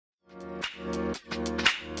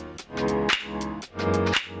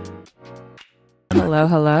Hello,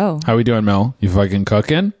 hello. How we doing, Mel? You fucking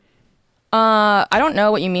cooking? I don't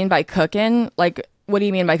know what you mean by cooking. Like, what do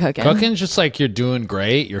you mean by cooking? Cooking's just like you're doing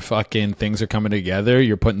great. Your fucking things are coming together.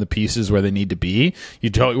 You're putting the pieces where they need to be.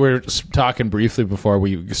 We were just talking briefly before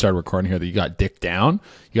we started recording here that you got dick down.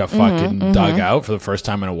 You got fucking dug out for the first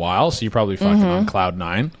time in a while. So you're probably fucking on cloud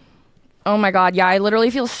nine. Oh my God. Yeah, I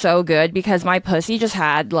literally feel so good because my pussy just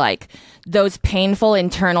had like those painful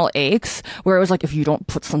internal aches where it was like, if you don't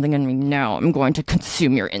put something in me now, I'm going to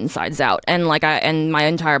consume your insides out. And like and my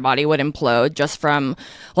entire body would implode just from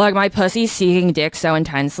like my pussy seeking dick so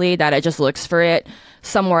intensely that it just looks for it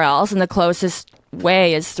somewhere else. And the closest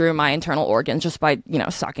way is through my internal organs just by,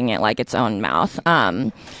 sucking it like its own mouth.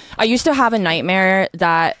 I used to have a nightmare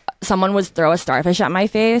that someone would throw a starfish at my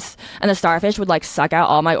face and the starfish would like suck out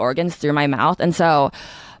all my organs through my mouth. And so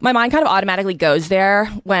my mind kind of automatically goes there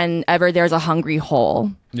whenever there's a hungry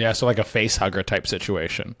hole. Yeah, so like a face hugger type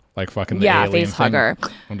situation. Like fucking the alien face thing. Hugger.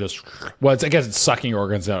 I'm just, I guess it's sucking your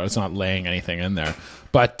organs out. It's not laying anything in there.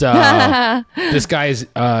 But this guy's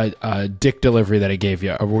dick delivery that he gave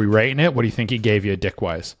you, are we rating it? What do you think he gave you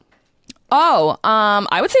dick-wise? Oh,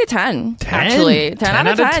 I would say a 10. 10? Actually, 10 out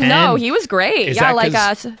of 10. No, he was great. Is that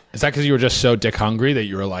because you were just so dick hungry that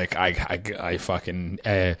you were like, I fucking...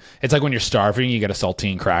 it's like when you're starving, you get a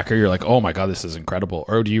saltine cracker. You're like, oh my God, this is incredible.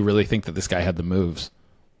 Or do you really think that this guy had the moves?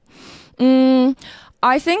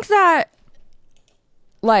 I think that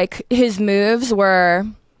like his moves were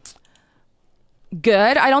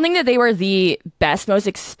good. I don't think that they were the best, most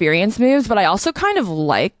experienced moves, but I also kind of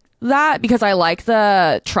like that because I like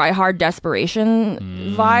the try hard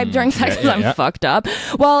desperation vibe during sex because I'm fucked up.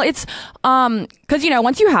 Well, it's because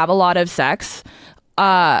once you have a lot of sex,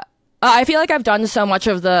 I feel like I've done so much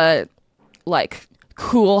of the like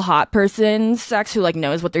cool hot person sex who like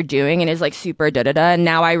knows what they're doing and is like super da-da-da, and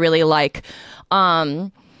now I really like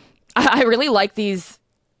I really like these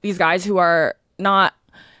guys who are not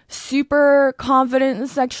super confident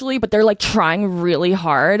sexually, but they're like trying really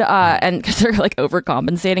hard and because they're like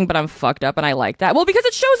overcompensating, but I'm fucked up and I like that. Well, because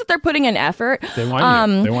it shows that they're putting in effort. They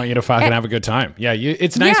want you to fucking have a good time. Yeah,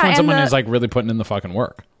 it's nice when someone is like really putting in the fucking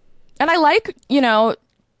work. And I like,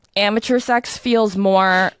 amateur sex feels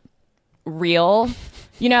more real.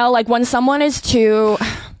 Like when someone is too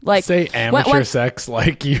like say amateur sex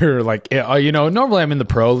like you're like normally I'm in the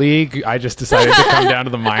pro league. I just decided to come down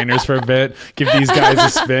to the minors for a bit, give these guys a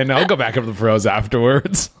spin. I'll go back up to the pros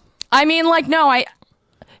afterwards. I mean, like, no,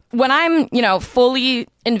 when I'm fully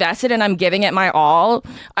invested and I'm giving it my all,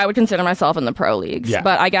 I would consider myself in the pro leagues. Yeah.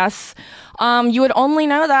 But I guess you would only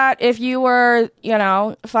know that if you were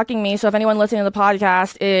fucking me. So if anyone listening to the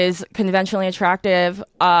podcast is conventionally attractive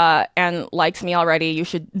and likes me already, you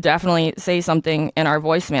should definitely say something in our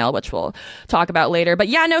voicemail, which we'll talk about later. But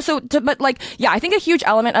yeah, no, I think a huge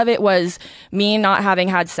element of it was me not having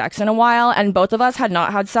had sex in a while, and both of us had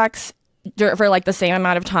not had sex for like the same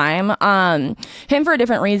amount of time. Him for a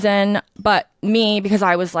different reason, but me because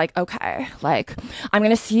I was like, okay, like I'm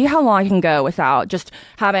gonna see how long I can go without just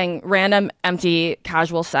having random empty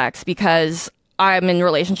casual sex because I'm in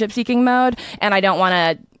relationship seeking mode and I don't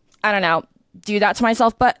want to do that to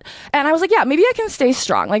myself. And I was like, yeah, maybe I can stay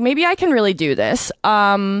strong, like maybe I can really do this,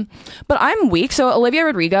 but I'm weak. So Olivia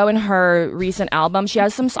Rodrigo in her recent album, she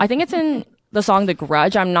has I think it's in the song The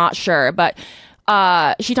Grudge, I'm not sure, but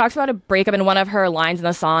she talks about a breakup, and one of her lines in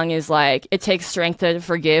the song is like, it takes strength to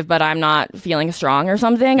forgive, but I'm not feeling strong or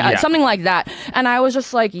something. Something like that. And I was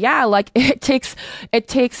just like, yeah, like it takes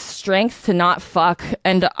strength to not fuck,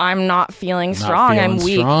 and I'm not feeling strong. I'm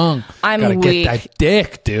weak. I'm Gotta weak. Get that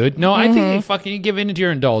dick, dude. No, I think you fucking give in to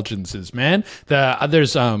your indulgences, man.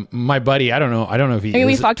 There's my buddy, I don't know if he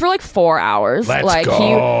we fucked for like 4 hours. Let's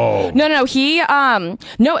go. And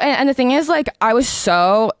the thing is, like, I was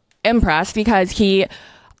so impressed because he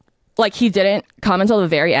didn't come until the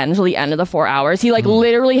very end, until the end of the 4 hours. He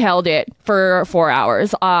literally held it for 4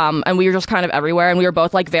 hours, and we were just kind of everywhere, and we were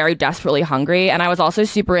both like very desperately hungry. And I was also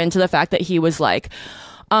super into the fact that he was like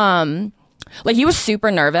he was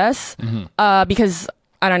super nervous because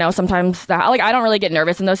I don't know, sometimes that like I don't really get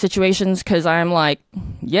nervous in those situations because I'm like,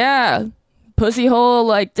 yeah, pussy hole,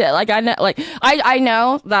 like I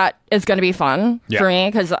know that it's gonna be fun for me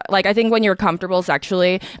because like I think when you're comfortable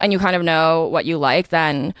sexually and you kind of know what you like,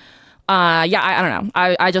 then I don't know,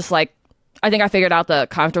 I just like, I think I figured out the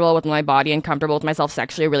comfortable with my body and comfortable with myself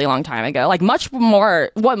sexually a really long time ago, like much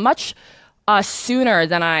sooner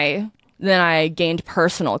than I gained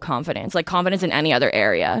personal confidence, like confidence in any other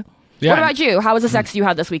area. Yeah. What about you? How was the sex you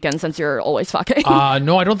had this weekend, since you're always fucking?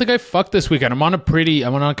 No, I don't think I fucked this weekend. I'm on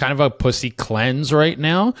kind of a pussy cleanse right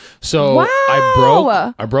now. So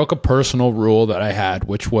wow. I broke a personal rule that I had,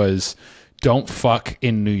 which was don't fuck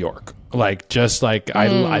in New York. Like, just like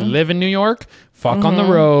I live in New York, fuck on the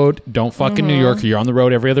road, don't fuck in New York. You're on the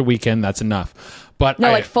road every other weekend. That's enough. But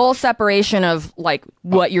no, like full separation of like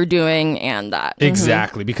what you're doing and that.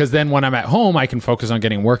 Exactly. Because then when I'm at home, I can focus on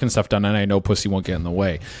getting work and stuff done, and I know pussy won't get in the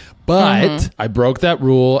way. But I broke that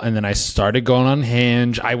rule, and then I started going on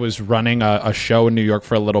Hinge. I was running a show in New York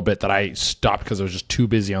for a little bit that I stopped because I was just too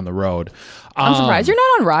busy on the road. I'm surprised you're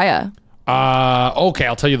not on Raya. Okay,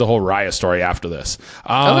 I'll tell you the whole Raya story after this.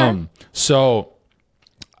 Okay.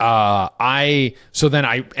 So then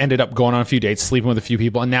I ended up going on a few dates, sleeping with a few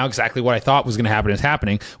people, and now exactly what I thought was going to happen is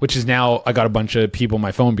happening, which is now I got a bunch of people on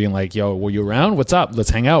my phone being like, yo, were you around? What's up? Let's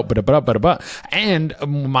hang out. And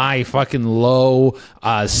my fucking low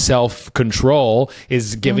self-control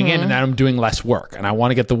is giving in, and now I'm doing less work, and I want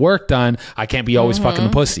to get the work done. I can't be always fucking the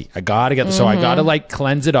pussy. I gotta get so I gotta like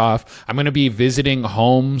cleanse it off. I'm gonna be visiting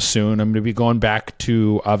home soon. I'm gonna be going back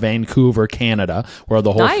to Vancouver, Canada, where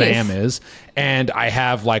the whole fam is. And I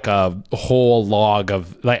have like a whole log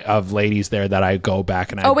of ladies there that I go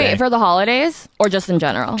back and I wait, for the holidays or just in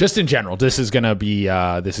general? Just in general. This is gonna be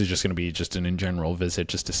just an in general visit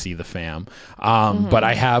just to see the fam. But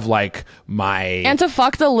I have like and to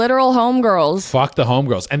fuck the literal homegirls. Fuck the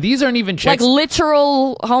homegirls, and these aren't even chicks. Like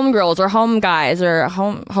literal homegirls or home guys or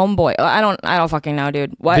homeboy. I don't fucking know,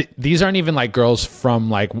 dude. What? These aren't even like girls from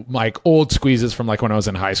like old squeezes from like when I was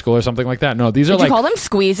in high school or something like that. No, these are Did like you call them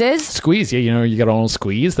squeezes? Squeeze, yeah. You know, you got an old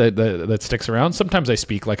squeeze that sticks around. Sometimes I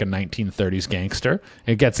speak like a 1930s gangster.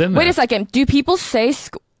 It gets in there. Wait a second. Do people say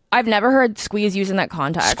I've never heard squeeze used in that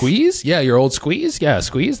context. Squeeze? Yeah, your old squeeze? Yeah,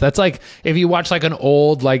 squeeze. That's like if you watch like an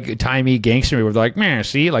old like timey gangster movie where they're like, meh,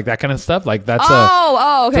 see, like that kind of stuff. Like that's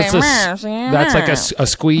okay. That's like a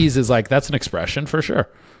squeeze is like that's an expression for sure.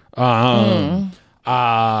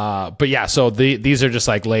 But yeah, so these are just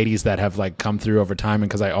like ladies that have like come through over time, and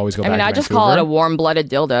because I always go back to I just call it a warm-blooded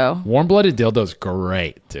dildo. Warm-blooded dildo's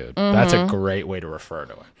great, dude. That's a great way to refer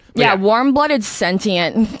to it. Yeah, warm-blooded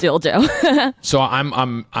sentient dildo. So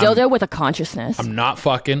I'm dildo with a consciousness. I'm not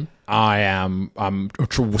fucking. I'm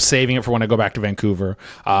saving it for when I go back to Vancouver.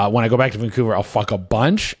 When I go back to Vancouver, I'll fuck a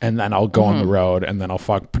bunch, and then I'll go on the road, and then I'll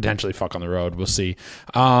potentially fuck on the road. We'll see.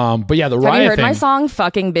 But yeah, the Raya thing. Have you heard my song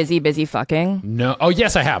 "Fucking Busy Busy Fucking"? No. Oh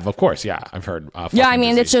yes, I have. Of course, yeah, I've heard. Yeah, I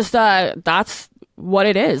mean, it's just that's what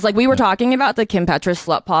it is. Like we were talking about the Kim Petras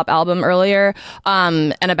Slut Pop album earlier,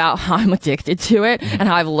 and about how I'm addicted to it and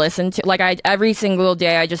how I've listened to every single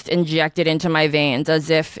day I just inject it into my veins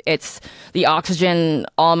as if it's the oxygen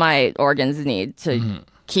all my organs need to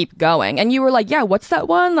keep going. And you were like, yeah, what's that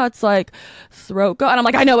one that's like throat go? And I'm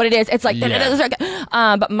like, I know what it is. It's like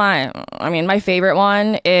but my favorite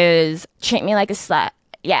one is Treat Me Like a Slut.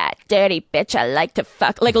 Yeah, dirty bitch, I like to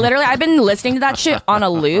fuck. Like, literally, I've been listening to that shit on a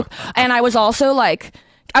loop. And I was also like,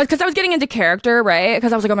 because I was getting into character, right?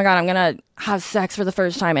 Because I was like, oh my God, I'm going to have sex for the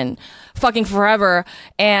first time in fucking forever.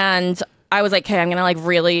 And I was like, okay, I'm going to like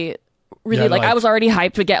really, like, I was already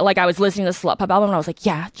hyped to get, like, I was listening to the Slut Pop album and I was like,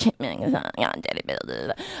 yeah, dirty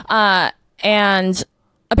bitch. And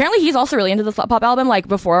apparently he's also really into the Slut Pop album. Like,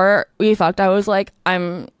 before we fucked, I was like,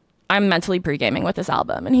 I'm mentally pre-gaming with this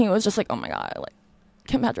album. And he was just like, oh my God, like,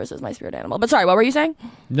 Kim Petras is my spirit animal. But sorry, what were you saying?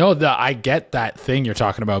 No, I get that thing you're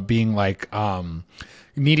talking about being like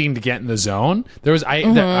needing to get in the zone. There was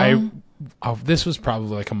this was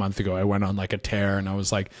probably like a month ago. I went on like a tear and I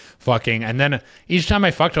was like fucking, and then each time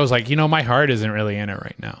I fucked, I was like, my heart isn't really in it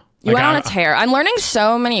right now. You went on a tear. I'm learning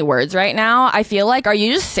so many words right now. I feel like, are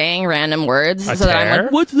you just saying random words so that I'm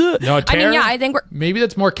like, what's that? No, a tear. I mean, yeah, I think maybe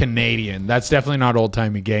that's more Canadian. That's definitely not old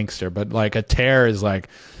timey gangster. But like a tear is like.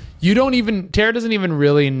 Tear doesn't even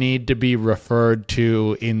really need to be referred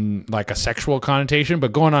to in like a sexual connotation,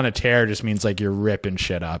 but going on a tear just means like you're ripping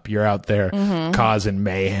shit up. You're out there causing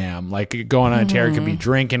mayhem. Like going on a tear, it could be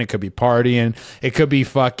drinking, it could be partying, it could be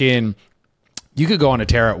fucking. You could go on a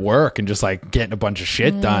tear at work and just like getting a bunch of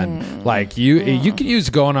shit done. Like you can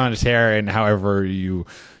use going on a tear and however you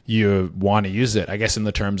want to use it. I guess in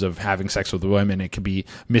the terms of having sex with women, it can be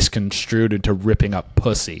misconstrued into ripping up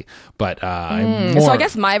pussy. But so I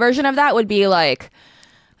guess my version of that would be like,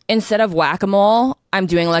 instead of whack-a-mole, I'm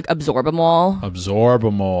doing like absorbamole.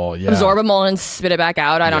 Yeah. Absorbamole and spit it back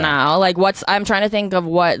out. I don't know. Like I'm trying to think of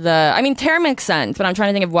what tear makes sense, but I'm trying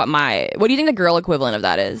to think of what do you think the girl equivalent of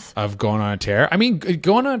that is? Of going on a tear? I mean,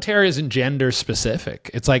 going on a tear isn't gender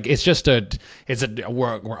specific. It's like, I'm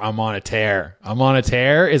on a tear. I'm on a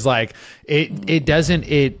tear is like, it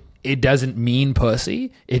it doesn't mean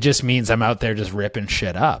pussy. It just means I'm out there just ripping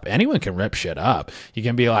shit up. Anyone can rip shit up. You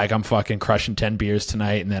can be like, I'm fucking crushing 10 beers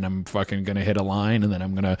tonight, and then I'm fucking gonna hit a line, and then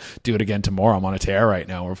I'm gonna do it again tomorrow. I'm on a tear right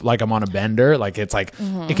now, or like I'm on a bender. Like it's like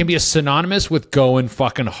it can be a synonymous with going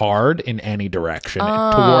fucking hard in any direction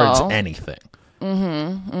towards anything.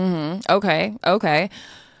 Okay.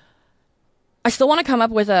 I still want to come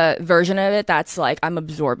up with a version of it that's like I'm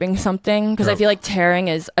absorbing something, because I feel like tearing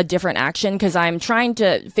is a different action, because I'm trying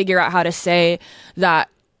to figure out how to say that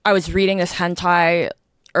I was reading this hentai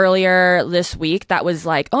earlier this week that was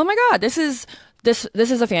like, oh my god, this is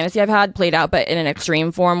a fantasy I've had played out, but in an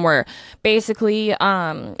extreme form, where basically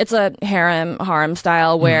it's a harem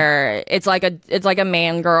style where it's like a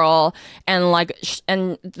man girl, and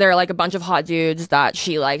and there are like a bunch of hot dudes that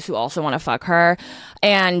she likes who also want to fuck her,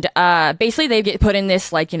 and basically they get put in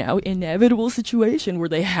this like, you know, inevitable situation where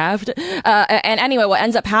they have to and anyway, what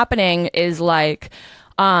ends up happening is like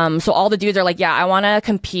so all the dudes are like, yeah, I want to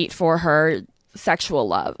compete for her sexual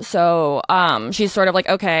love. So she's sort of like,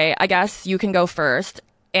 okay, I guess you can go first.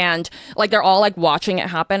 And like they're all like watching it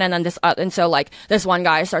happen, and then and so like this one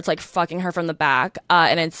guy starts like fucking her from the back,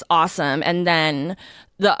 and it's awesome. And then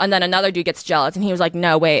another dude gets jealous, and he was like,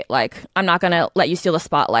 no, wait, like I'm not gonna let you steal the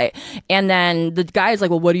spotlight. And then the guy is like,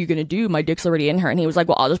 well, what are you gonna do? My dick's already in her. And he was like,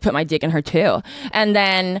 well, I'll just put my dick in her too.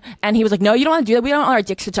 And he was like, no, you don't want to do that. We don't want our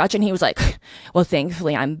dicks to touch. And he was like, well,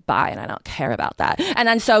 thankfully I'm bi and I don't care about that. And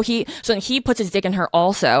then so he puts his dick in her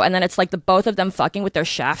also, and then it's like the both of them fucking with their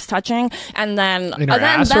shafts touching, and then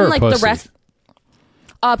like pussy? The rest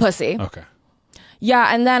pussy. Okay.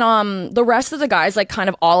 Yeah, and then the rest of the guys like kind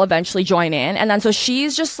of all eventually join in, and then so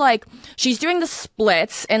she's just like she's doing the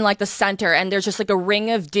splits in like the center, and there's just like a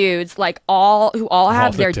ring of dudes like who all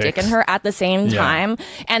have their dick in her at the same time,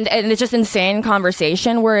 and it's just insane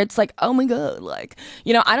conversation where it's like, oh my god, like,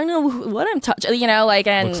 you know, I don't know what I'm touching, you know, like,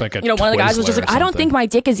 and like you know, one of the guys was just like, I don't think my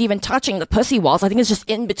dick is even touching the pussy walls. I think it's just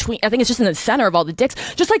in between. I think it's just in the center of all the dicks,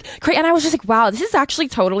 just like and I was just like, wow, this is actually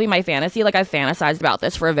totally my fantasy. Like I've fantasized about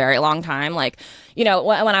this for a very long time, like. You know,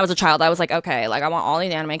 when I was a child, I was like, okay, like I want all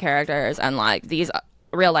these anime characters and like these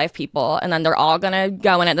real life people, and then they're all gonna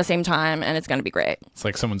go in at the same time, and it's gonna be great. It's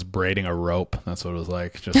like someone's braiding a rope. That's what it was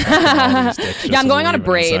like. Just all these dicks yeah, I'm going on a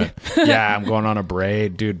braid. Yeah, I'm going on a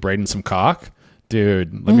braid, dude. Braiding some cock,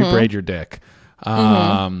 dude. Let me braid your dick.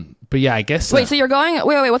 But yeah, I guess. Wait, so you're going?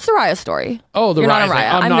 Wait. What's the Raya story? Oh, you're not on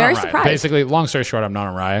Raya. I'm very surprised. Basically, long story short, I'm not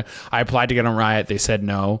on Raya. I applied to get on Raya. They said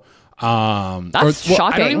no. That's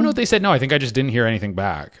shocking. I don't even know if they said no. I think I just didn't hear anything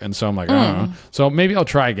back, and so I'm like, I don't know. So maybe I'll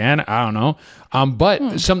try again. I don't know.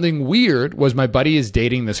 But something weird was my buddy is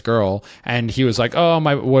dating this girl, and he was like, "Oh,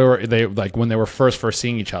 when they were first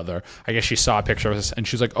seeing each other? I guess she saw a picture of us, and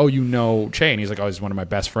she's like, "Oh, you know Che?" And he's like, "Oh, he's one of my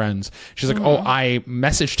best friends." She's like, "Oh, I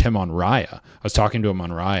messaged him on Raya. I was talking to him on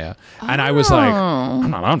Raya, and I was like, I'm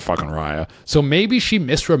not on fucking Raya." So maybe she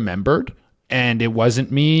misremembered. And it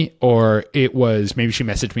wasn't me, or it was maybe she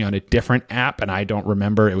messaged me on a different app, and I don't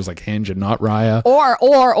remember. It was like Hinge and not Raya.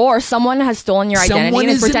 Or someone has stolen your identity and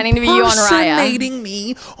is pretending to be you on Raya. Impersonating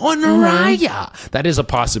me on Raya. That is a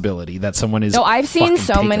possibility that someone is. No, I've seen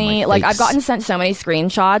so many. Like I've gotten sent so many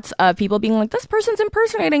screenshots of people being like, "This person's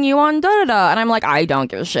impersonating you on da da da," and I'm like, I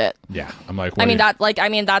don't give a shit. Yeah, I'm like,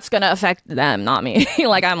 that's gonna affect them, not me.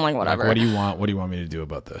 Like I'm like, whatever. Like, what do you want? What do you want me to do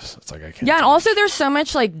about this? It's like I can't. Yeah, and also there's so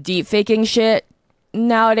much like deep faking shit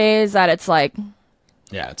nowadays that it's like,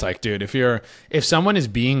 yeah, it's like, dude, if someone is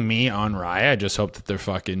being me on Raya, I just hope that they're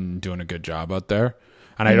fucking doing a good job out there.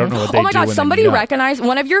 And I don't know what they do. Oh my god, somebody recognized,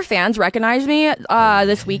 one of your fans recognized me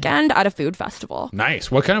this weekend at a food festival. Nice.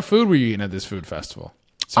 What kind of food were you eating at this food festival?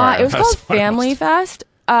 Sorry, it was called Family Fest.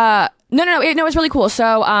 No, it was really cool.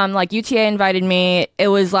 So like UTA invited me. It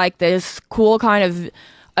was like this cool kind of,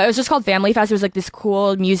 it was just called Family Fest. It was like this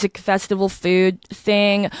cool music festival food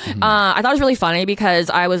thing. I thought it was really funny because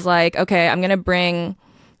I was like, okay, I'm gonna bring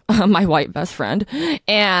my white best friend,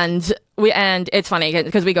 and it's funny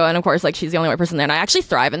because we go, and of course, like she's the only white person there, and I actually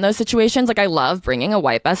thrive in those situations. Like I love bringing a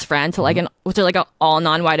white best friend to like an all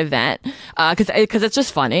non-white event because it's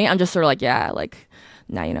just funny. I'm just sort of like, yeah, like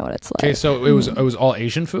now you know what it's like. Okay, so it was all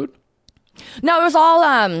Asian food. No, it was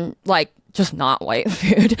all like just not white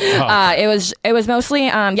food. Oh. It was mostly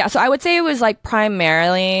so I would say it was like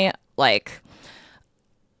primarily like,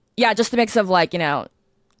 yeah, just a mix of like, you know,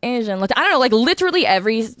 Asian, I don't know, like literally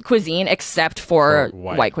every cuisine except for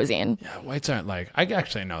white cuisine. Yeah, whites aren't like, I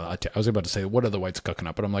actually know. I was about to say, what are the whites cooking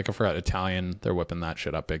up? But I'm like, I forgot Italian, they're whipping that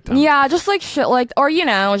shit up big time. Yeah, just like shit like, or you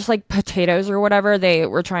know, just like potatoes or whatever they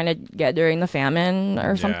were trying to get during the famine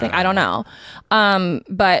or something. Yeah. I don't know.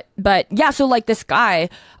 But yeah, so like this guy,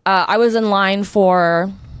 I was in line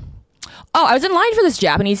for, Oh, I was in line for this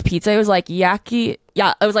Japanese pizza. It was like it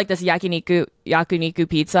was like this yakiniku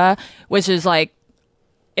pizza, which is like,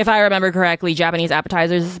 if I remember correctly, Japanese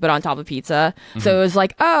appetizers, but on top of pizza. Mm-hmm. So it was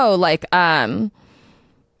like, I don't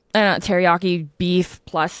know, teriyaki beef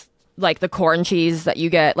plus like the corn cheese that you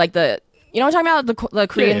get, like the, you know what I'm talking about? The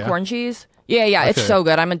Korean corn cheese? Yeah, okay. It's so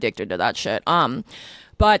good. I'm addicted to that shit.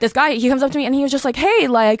 But this guy, he comes up to me and he was just like, hey,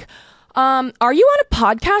 like, are you on a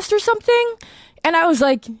podcast or something? And I was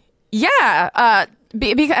like, yeah.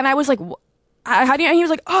 And I was like, how do you? And he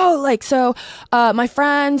was like, oh, like, so my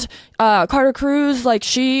friend Carter Cruz, like,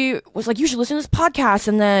 she was like, you should listen to this podcast.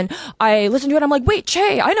 And then I listened to it. I'm like, wait,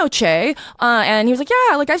 Che, I know Che. And he was like,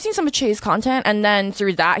 yeah, like, I've seen some of Che's content. And then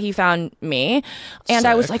through that, he found me. And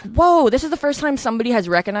I was like, whoa, this is the first time somebody has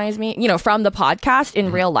recognized me, you know, from the podcast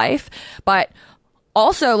in real life. But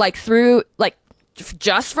also, like, through, like,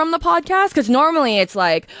 just from the podcast, because normally it's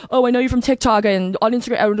like, oh, I know you from TikTok and on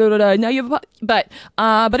Instagram, now you have but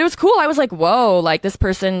it was cool. I was like, whoa, like, this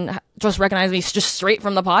person just recognized me just straight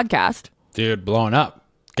from the podcast. Dude, blowing up,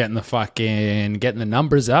 getting the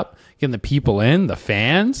numbers up, getting the people in, the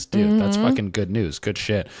fans, dude. That's fucking good news. Good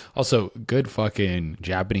shit. Also, good fucking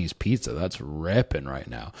Japanese pizza. That's ripping right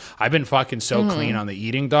now. I've been fucking so clean on the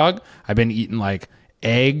eating, dog. I've been eating like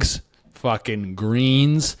eggs, fucking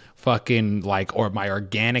greens, fucking like, or my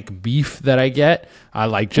organic beef that I get. I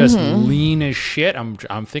like just lean as shit. I'm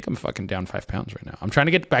fucking down 5 pounds right now. I'm trying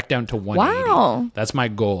to get back down to 180. Wow. That's my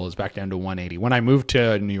goal, is back down to 180. When I moved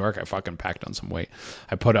to New York, I fucking packed on some weight.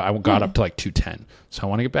 I got up to like 210. So I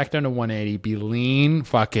want to get back down to 180, be lean,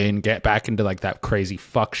 fucking get back into like that crazy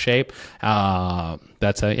fuck shape.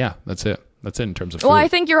 That's it. Yeah, that's it. That's it in terms of food. Well, I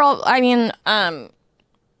think you're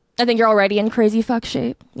already in crazy fuck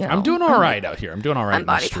shape. You know? I'm doing all right out here. I'm doing all right. I'm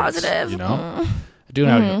body positive. You know, doing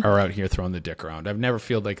out here throwing the dick around. I've never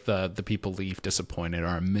feel like the people leave disappointed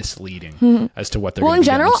or misleading as to what they're. Well, in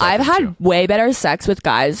general, I've had way better sex with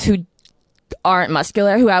guys who aren't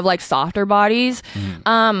muscular, who have like softer bodies.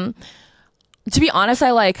 To be honest,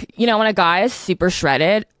 I like, you know, when a guy is super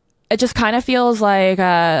shredded, it just kind of feels like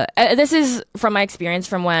this is from my experience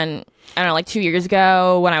from when, I don't know, like 2 years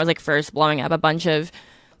ago when I was like first blowing up, a bunch of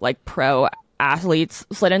like pro athletes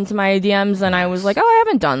slid into my DMs and I was like, oh, I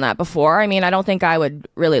haven't done that before. I mean, I don't think I would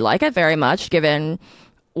really like it very much given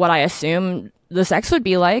what I assume the sex would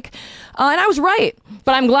be like. And I was right,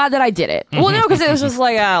 but I'm glad that I did it. Well, no, because it was just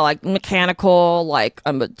like mechanical, like,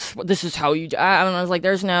 this is how you do. I was like,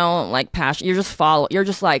 there's no like passion. You're just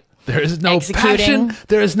like, there is no passion.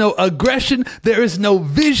 There is no aggression. There is no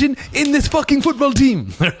vision in this fucking football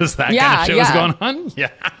team. There's that kind of shit was going on. Yeah.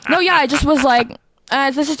 No, yeah, I just was like,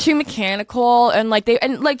 this is too mechanical, and like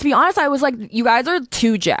to be honest, I was like, you guys are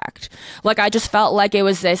too jacked. Like, I just felt like it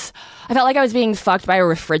was this. I felt like I was being fucked by a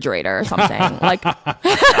refrigerator or something. Like,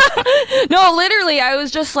 no, literally, I was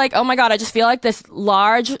just like, oh my god, I just feel like this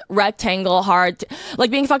large rectangle, like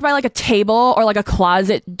being fucked by like a table or like a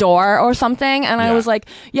closet door or something. And I was like,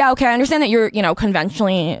 yeah, okay, I understand that you're, you know,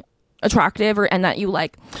 conventionally attractive and that you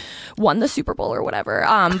like won the Super Bowl or whatever.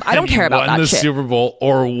 I don't care about that shit. Won the Super Bowl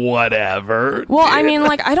or whatever. Well, dude. I mean,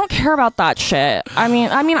 like, I don't care about that shit. I mean,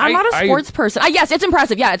 I'm not a sports person. Yes, it's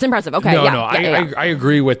impressive. Yeah, it's impressive. Okay. I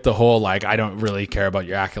agree with the whole, like, I don't really care about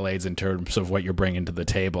your accolades in terms of what you're bringing to the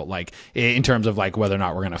table. Like, in terms of like whether or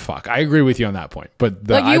not we're gonna fuck. I agree with you on that point. But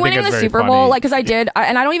like you winning the Super Bowl, like, because I did,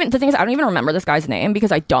 and I don't even. The thing is, I don't even remember this guy's name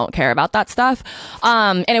because I don't care about that stuff.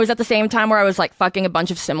 And it was at the same time where I was like fucking a bunch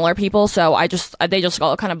of similar people. So they just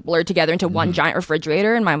all kind of blurred together into one giant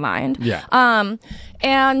refrigerator in my mind. Yeah.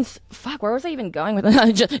 And fuck, where was I even going with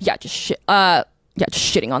it? just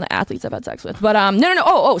shitting on the athletes I've had sex with. But no.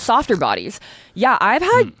 Oh, softer bodies. Yeah, I've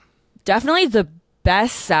had definitely the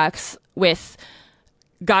best sex with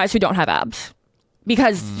guys who don't have abs.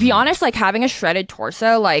 Because to be honest, like, having a shredded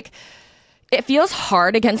torso, like, it feels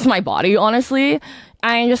hard against my body, honestly.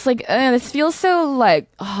 I'm just like, this feels so like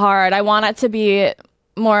hard. I want it to be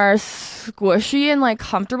more squishy and like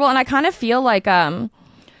comfortable, and I kind of feel like I don't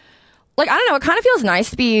know, it kind of feels nice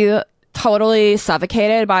to be totally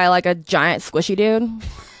suffocated by like a giant squishy dude.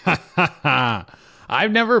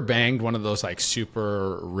 I've never banged one of those like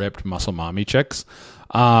super ripped muscle mommy chicks.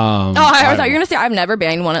 I thought you were gonna say I've never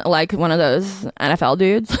banged one of those NFL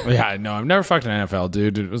dudes. Yeah, no, I've never fucked an NFL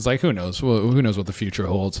dude. It was like, who knows? Well, who knows what the future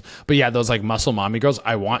holds? But yeah, those like muscle mommy girls,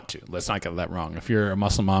 I want to. Let's not get that wrong. If you're a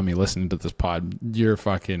muscle mommy listening to this pod, you're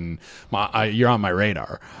fucking, you're on my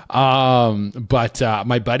radar. But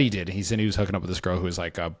my buddy did. He said he was hooking up with this girl who was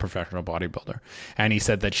like a professional bodybuilder, and he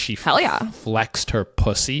said that she flexed her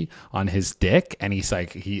pussy on his dick, and he's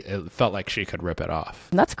like, it felt like she could rip it off.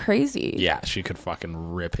 That's crazy. Yeah, she could fucking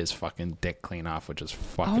rip his fucking dick clean off, which is Oh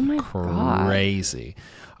fucking my God. crazy.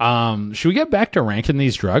 Should we get back to ranking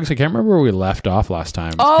these drugs? I can't remember where we left off last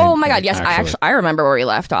time. Oh my God, yes, I remember where we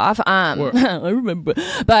left off. I remember,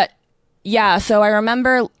 but yeah, so I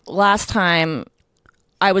remember last time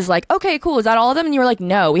I was like, okay, cool, is that all of them? And you were like,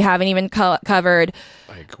 no, we haven't even covered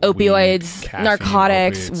like opioids, caffeine,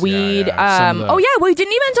 narcotics, weed. Oh yeah, we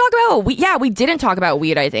didn't even talk about weed. Yeah, we didn't talk about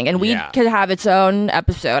weed, I think, and weed could have its own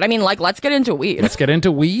episode. I mean, like, let's get into weed. Let's get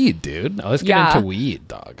into weed, dude. Let's get into weed,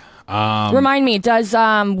 dog. Remind me, does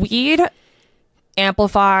weed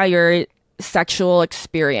amplify your sexual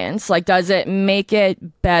experience? Like, does it make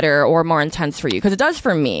it better or more intense for you? Because it does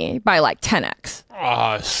for me by like 10x.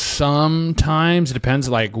 Sometimes it depends.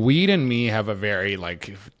 Like, weed and me have a very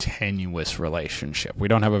like tenuous relationship. We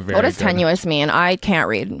don't have a very. What does tenuous mean? I can't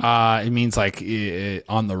read. It means like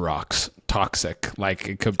on the rocks. Toxic, like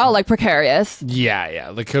it could. Oh, like precarious.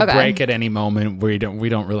 Yeah, like could break at any moment. We don't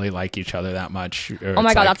really like each other that much. Oh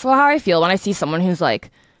my God, that's how I feel when I see someone who's like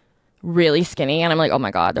really skinny, and I'm like, oh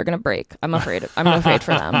my God, they're gonna break. I'm afraid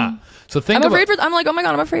for them. So I'm like, oh my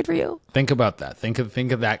God, I'm afraid for you. Think about that. Think of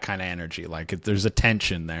that kind of energy. Like there's a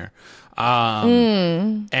tension there.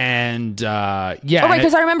 And yeah. Oh right,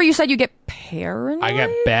 because I remember you said you get paranoid. I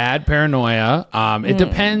get bad paranoia. It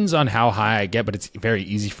depends on how high I get, but it's very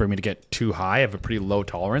easy for me to get too high. I have a pretty low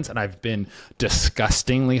tolerance, and I've been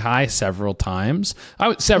disgustingly high several times.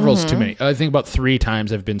 Several's too many. I think about 3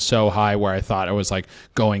 times I've been so high where I thought I was like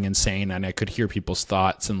going insane, and I could hear people's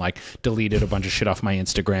thoughts, and like deleted a bunch of shit off my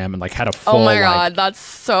Instagram, and like had a full. Oh my God, that's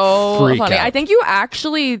so funny. Out. I think you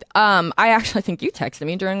actually, I think you texted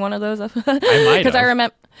me during one of those. I might because I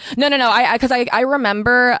remember. No. I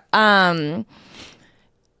remember. I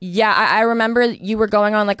remember you were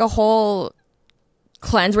going on like a whole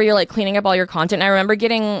cleanse where you're like cleaning up all your content. And I remember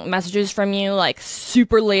getting messages from you like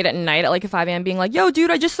super late at night at like 5 a.m. being like, "Yo, dude,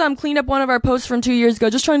 I just cleaned up one of our posts from 2 years ago.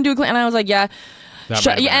 Just trying to do a clean." And I was like, "Yeah."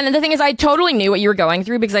 And the thing is, I totally knew what you were going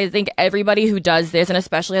through because I think everybody who does this, and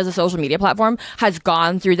especially as a social media platform, has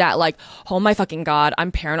gone through that, like, oh my fucking God, I'm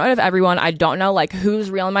paranoid of everyone. I don't know, like, who's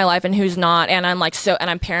real in my life and who's not. And I'm like, and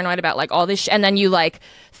I'm paranoid about like all this shit. And then you like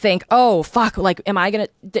think, oh fuck, like,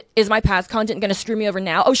 is my past content gonna screw me over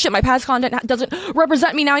now? Oh shit, my past content doesn't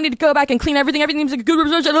represent me now. I need to go back and clean everything. Everything's like a good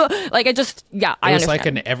representation. Like, I understand. It's like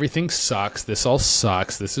everything sucks. This all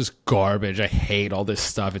sucks. This is garbage. I hate all this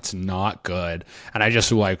stuff. It's not good. And I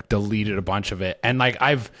just like deleted a bunch of it. And like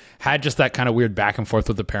I've had just that kind of weird back and forth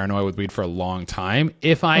with the paranoia with weed for a long time.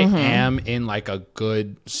 If I am in like a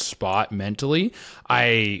good spot mentally,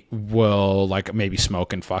 I will like maybe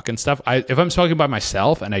smoke and fuck and stuff. If I'm smoking by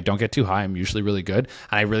myself and I don't get too high, I'm usually really good.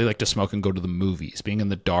 And I really like to smoke and go to the movies, being in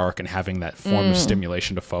the dark and having that form of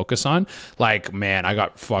stimulation to focus on. Like, man, I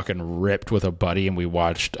got fucking ripped with a buddy and we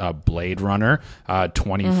watched Blade Runner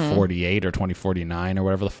 2048 or 2049 or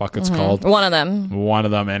whatever the fuck it's called. One of them.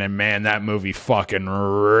 And man, that movie fucking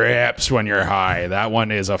rips when you're high. That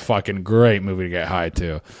one is a fucking great movie to get high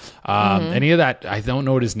to. Any of that, I don't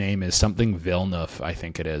know what his name is. Something Villeneuve, I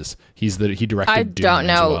think it is. He directed Dune don't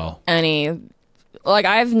know as well. Any. Like,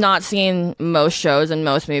 I've not seen most shows and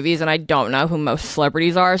most movies, and I don't know who most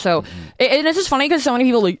celebrities are. So it's just funny because so many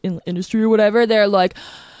people like in the industry or whatever, they're like.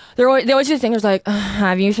 They always do things like,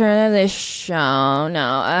 have you heard of this show?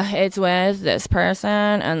 No, it's with this person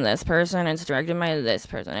and this person. It's directed by this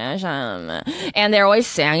person. And they're always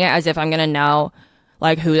saying it as if I'm going to know,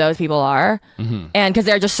 like, who those people are. And because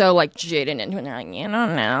they're just so, like, jaded into it. And they're like, you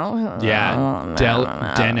don't know. Yeah.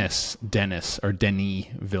 Denis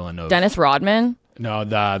Villeneuve. Dennis Rodman? No,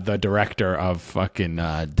 the director of fucking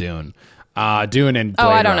Dune. Dune and Blade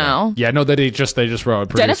I don't Runner. know. Yeah, no, they just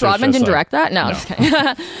wrote. Dennis Rodman didn't direct that. No, just kidding.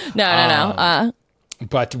 No.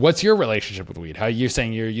 But what's your relationship with weed? How you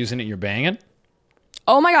saying you're using it? You're banging?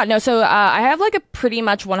 Oh my God, no. So I have like a pretty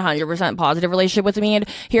much 100% positive relationship with weed.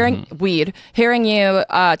 Hearing you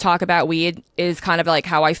talk about weed is kind of like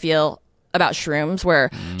how I feel about shrooms, where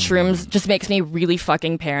shrooms just makes me really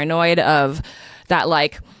fucking paranoid of that.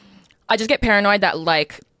 Like, I just get paranoid that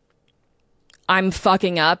like I'm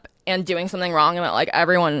fucking up and doing something wrong and that like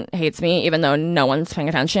everyone hates me even though no one's paying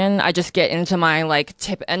attention. I just get into my like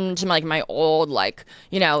my old like,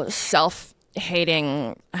 you know,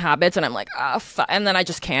 self-hating habits, and I'm like, and then I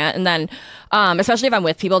just can't. And then especially if I'm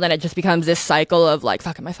with people, then it just becomes this cycle of like,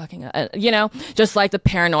 fuck, am I fucking you know, just like the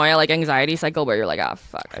paranoia, like anxiety cycle where you're like,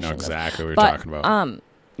 fuck, I know exactly what you're talking about.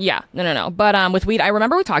 Yeah, no. But with weed, I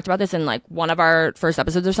remember we talked about this in like one of our first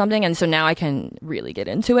episodes or something, and so now I can really get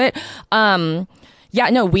into it. Yeah,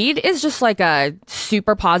 no, weed is just like a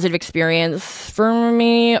super positive experience for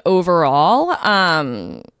me overall.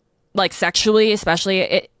 Like sexually,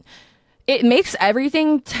 especially it makes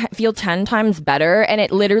everything feel 10 times better, and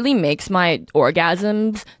it literally makes my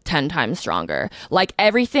orgasms 10 times stronger. Like,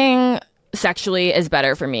 everything sexually is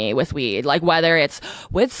better for me with weed. Like, whether it's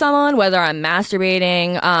with someone, whether I'm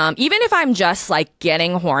masturbating, even if I'm just like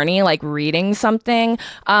getting horny, like reading something,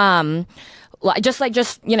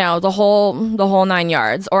 just you know, the whole 9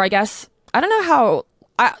 yards. Or I guess, I don't know how.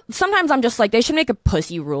 Sometimes I'm just like, they should make a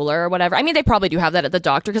pussy ruler or whatever. I mean, they probably do have that at the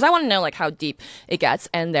doctor, because I want to know like how deep it gets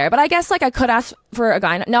in there. But I guess like I could ask for a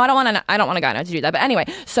gyno. No, I don't want a gyno to do that. But anyway,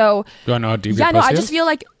 so you want to know how deep your pussy I is? just feel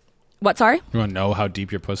like, what? Sorry. You want to know how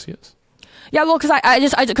deep your pussy is? Yeah, well, because I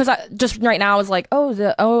just right now I was like,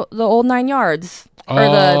 the old 9 yards, or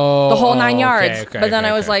the whole 9 yards. Okay, but then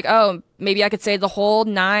I was like, oh, maybe I could say the whole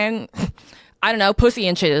 9. I don't know, pussy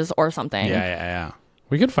inches or something. Yeah.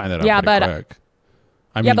 We could find that out pretty quick.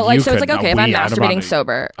 I mean, but like, so it's like, okay, if I'm masturbating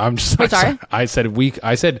sober. I'm just. Wait, sorry. I said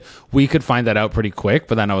we could find that out pretty quick,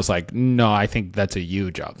 but then I was like, no, I think that's a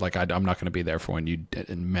you job. Like, I'm not going to be there for when you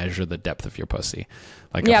measure the depth of your pussy.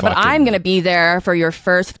 Like, yeah, but I'm going to be there for your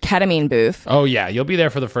first ketamine booth. Oh yeah, you'll be there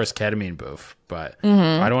for the first ketamine booth, but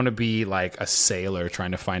I don't want to be like a sailor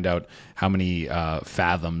trying to find out how many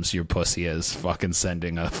fathoms your pussy is. Fucking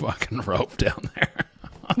sending a fucking rope down there.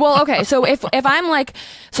 Well, okay, so if I'm like,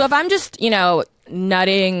 so if I'm just, you know,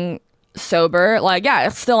 nutting sober, like, yeah,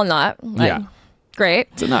 it's still a nut. Like, yeah, great.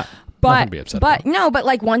 It's a nut. But no, but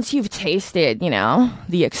like, once you've tasted, you know,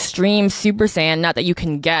 the extreme super sand nut that you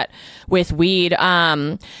can get with weed,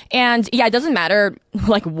 and yeah, it doesn't matter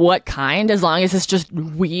like what kind, as long as it's just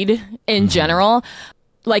weed in general.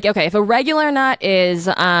 Like, okay, if a regular nut is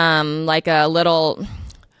like a little,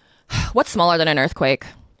 what's smaller than an earthquake?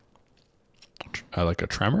 Like a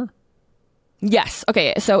tremor? Yes.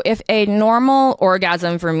 Okay. So if a normal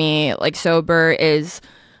orgasm for me, like sober, is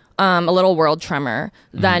a little world tremor,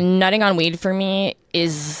 then nutting on weed for me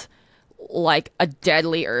is like a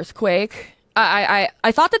deadly earthquake. I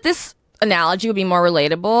thought that this analogy would be more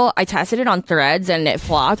relatable. I tested it on Threads and it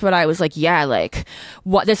flopped, but I was like, yeah, like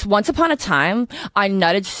once upon a time, I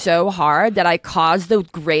nutted so hard that I caused the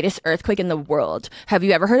greatest earthquake in the world. Have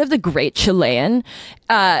you ever heard of the Great Chilean?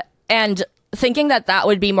 And thinking that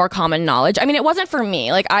would be more common knowledge. I mean, it wasn't for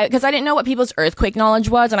me, like, because I didn't know what people's earthquake knowledge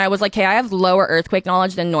was, and I was like, hey, I have lower earthquake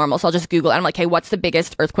knowledge than normal, so I'll just Google it. I'm like, hey, what's the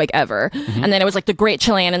biggest earthquake ever? And then it was like the Great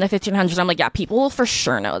Chilean in the 1500s. I'm like, yeah, people will for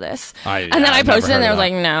sure know this. And then I posted it, and I was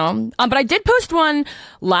like, no. But I did post one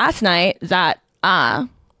last night that got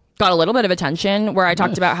a little bit of attention, where I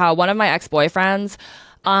talked about how one of my ex-boyfriends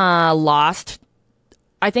lost,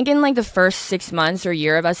 I think in like the first 6 months or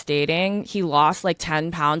year of us dating, he lost like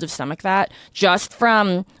 10 pounds of stomach fat just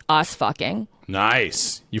from us fucking.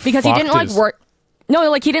 Nice. Because he didn't like work. No,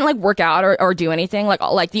 like he didn't like work out or do anything.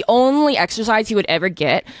 Like the only exercise he would ever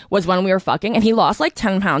get was when we were fucking, and he lost like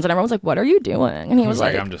 10 pounds. And everyone was like, what are you doing? And he was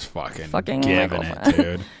like, I'm just fucking giving it,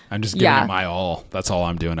 dude. I'm just giving it my all. That's all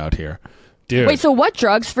I'm doing out here. Dude. Wait, so what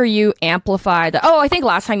drugs for you amplify the... Oh, I think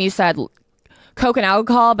last time you said Coke and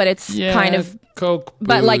alcohol, but it's kind of... Coke, booze.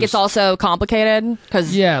 But like it's also complicated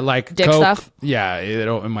because like dick Coke, stuff. Yeah,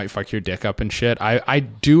 it might fuck your dick up and shit. I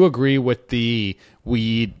do agree with the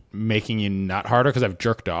weed making you nut harder, because I've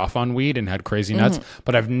jerked off on weed and had crazy nuts,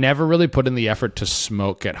 but I've never really put in the effort to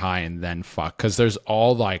smoke, get high, and then fuck, because there's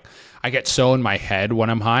all like, I get so in my head when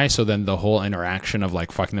I'm high, so then the whole interaction of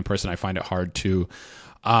like fucking the person, I find it hard to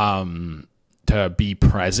be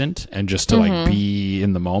present and just to like be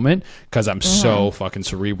in the moment, because I'm so fucking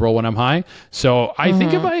cerebral when I'm high. So I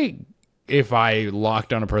think if I locked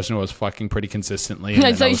down a person who was fucking pretty consistently,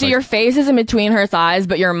 and so your face is in between her thighs,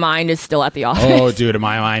 but your mind is still at the office. Oh, dude,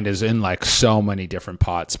 my mind is in like so many different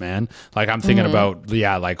pots, man. Like I'm thinking about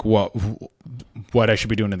like what I should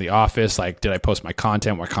be doing in the office. Like, did I post my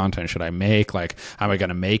content? What content should I make? Like, am I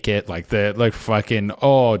gonna make it? Like fucking,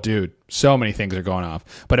 oh, dude, so many things are going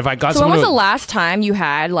off. But if I got when was the last time you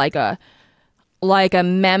had like a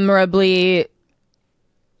memorably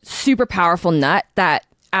super powerful nut that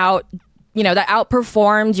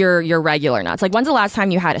outperformed your regular nuts? Like, when's the last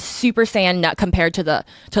time you had a super saiyan nut compared to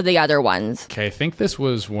the other ones? Okay, I think this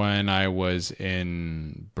was when I was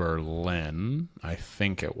in Berlin. I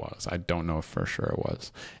think it was. I don't know if for sure it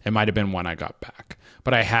was. It might have been when I got back.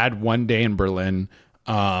 But I had one day in Berlin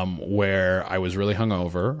where I was really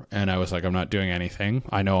hungover and I was like, I'm not doing anything.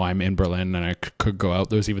 I know I'm in Berlin and I could go out.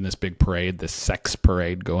 There was even this big parade, this sex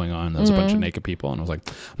parade going on. There was a bunch of naked people. And I was like,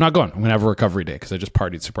 I'm not going. I'm going to have a recovery day because I just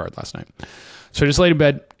partied super hard last night. So I just laid in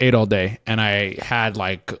bed, ate all day, and I had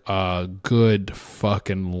like a good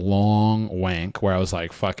fucking long wank where I was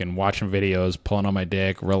like fucking watching videos, pulling on my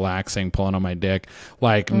dick, relaxing, pulling on my dick,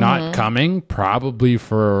 like not coming probably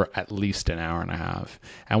for at least an hour and a half.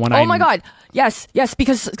 And when my God. Yes,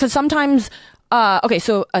 because sometimes okay,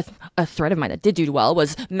 so a thread of mine that did do well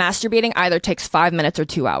was masturbating either takes 5 minutes or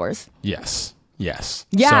 2 hours. Yes.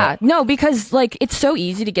 Yeah. No, because like it's so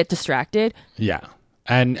easy to get distracted. Yeah.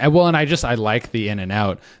 And I like the in and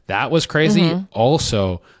out. That was crazy.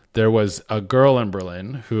 Also, there was a girl in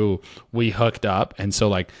Berlin who we hooked up. And so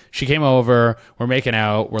like she came over, we're making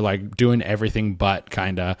out, we're like doing everything but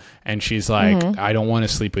kinda. And she's like, I don't want to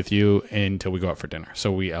sleep with you until we go out for dinner.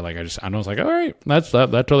 So we I was like, all right, that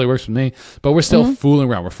totally works with me. But we're still fooling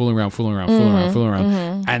around. We're fooling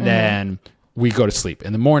around. And then we go to sleep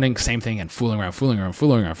in the morning, same thing, and fooling around,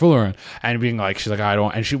 and being like, she's like, I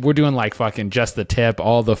don't, and we're doing like fucking just the tip,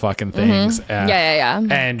 all the fucking things. Yeah.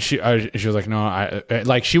 And she was like, no, I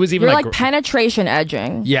like, she was even You're like penetration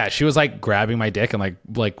edging. Yeah, she was like grabbing my dick and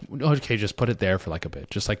like, okay, just put it there for like a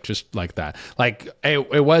bit, just like that. Like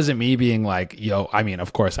it wasn't me being like, yo, I mean,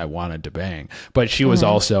 of course I wanted to bang, but she was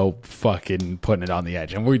also fucking putting it on the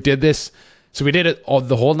edge, and we did this. So we did it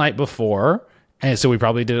the whole night before. And so we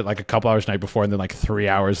probably did it like a couple hours the night before and then like 3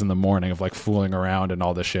 hours in the morning of like fooling around and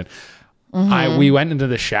all this shit. We went into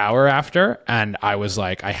the shower after and I was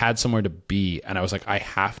like, I had somewhere to be and I was like, I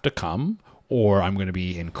have to come or I'm going to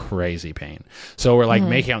be in crazy pain. So we're like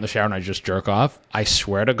making out in the shower and I just jerk off. I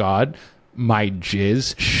swear to God, my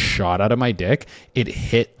jizz shot out of my dick. It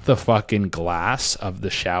hit the fucking glass of the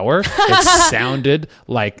shower. It sounded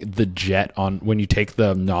like the jet on when you take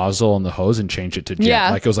the nozzle and the hose and change it to jet. Yeah.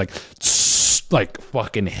 Like it was like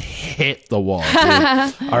fucking hit the wall,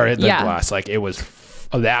 dude. Or hit the glass. Like it was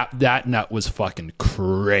that nut was fucking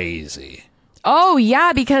crazy. Oh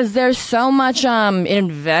yeah, because there's so much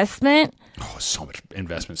investment. Oh, so much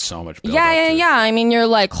investment, so much build yeah. I mean, you're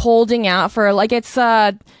like holding out for like it's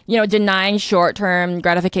denying short-term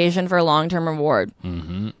gratification for a long-term reward.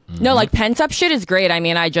 No, like pent up shit is great. I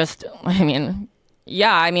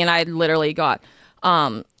literally got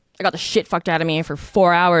I got the shit fucked out of me for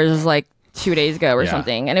 4 hours like 2 days ago or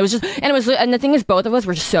something, and the thing is both of us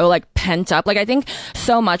were so like pent up. Like I think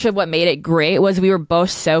so much of what made it great was we were both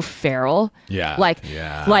so feral. Like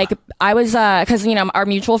I was because our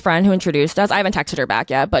mutual friend who introduced us, I haven't texted her back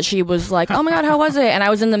yet, but she was like, oh my God, how was it? And I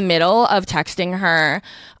was in the middle of texting her.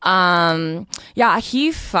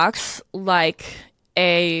 He fucks like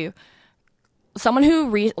someone who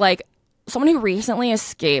recently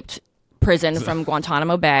escaped prison from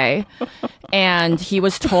Guantanamo Bay, and he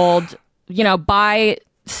was told by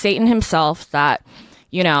Satan himself that,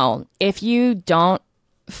 if you don't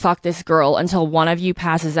fuck this girl until one of you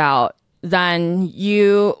passes out, then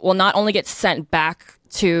you will not only get sent back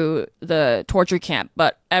to the torture camp,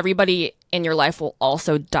 but everybody in your life will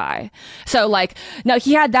also die. So like, no,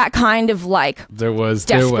 he had that kind of like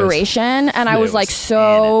desperation. And I was like,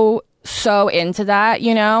 so into that,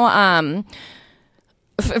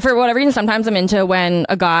 for whatever reason, sometimes I'm into when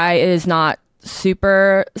a guy is not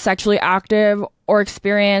super sexually active or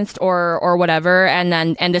experienced or whatever, and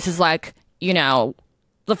this is like the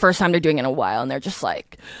first time they're doing it in a while and they're just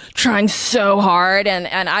like trying so hard and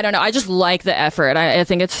I don't know, I just like the effort. I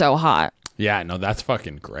think it's so hot. Yeah, no, that's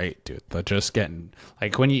fucking great, dude. But just getting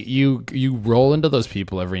like when you roll into those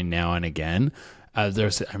people every now and again. I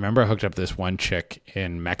remember I hooked up this one chick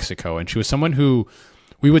in Mexico, and she was someone who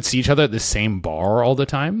we would see each other at the same bar all the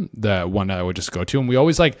time, the one that I would just go to, and we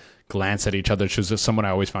always like glance at each other. She was just someone I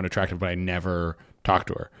always found attractive, but I never talked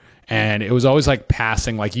to her. And it was always like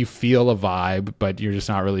passing, like you feel a vibe, but you're just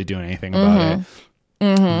not really doing anything about it.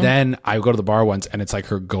 Then I go to the bar once and it's like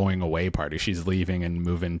her going away party. She's leaving and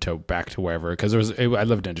moving back to wherever, because I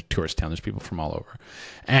lived in a tourist town. There's people from all over.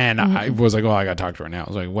 And I was like, oh, I got to talk to her now. I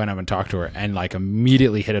was like, when I'm going to talk to her, and like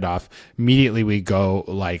immediately hit it off. Immediately we go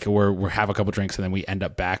like we have a couple drinks and then we end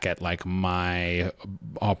up back at like my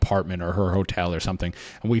apartment or her hotel or something.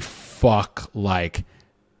 And we fuck like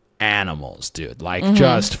animals, dude. Like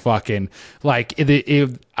just fucking like we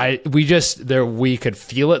could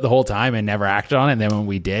feel it the whole time and never acted on it, and then when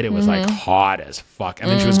we did, it was like hot as fuck,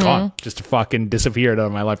 and then she was gone, just fucking disappeared out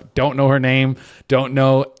of my life. Don't know her name, don't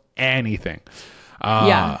know anything.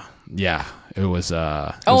 It was those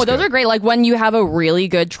are great, like when you have a really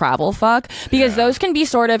good travel fuck, because those can be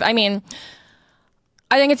sort of, I mean,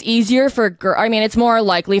 I think it's easier for it's more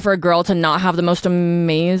likely for a girl to not have the most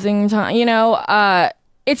amazing time. You know, I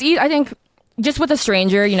think just with a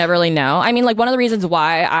stranger, you never really know. I mean, like one of the reasons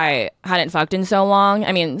why I hadn't fucked in so long.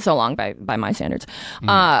 I mean, so long by my standards,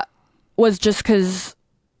 was just because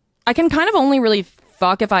I can kind of only really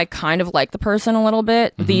fuck if I kind of like the person a little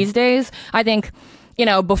bit these days. I think, you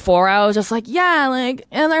know, before I was just like, yeah, like,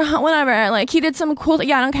 and they're whatever, like he did some cool,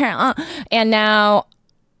 yeah, I don't care. And now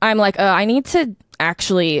I'm like, I need to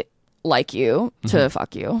actually like you to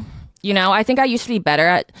fuck you. You know, I think I used to be better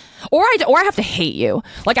at, or I have to hate you.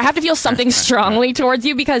 Like I have to feel something strongly towards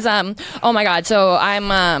you because, oh my God. So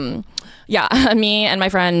I'm, me and my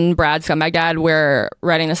friend Brad Scumbag Dad, we're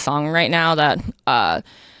writing a song right now that,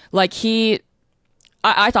 like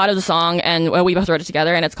I thought of the song and we both wrote it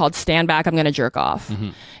together, and it's called "Stand Back, I'm Gonna Jerk Off,"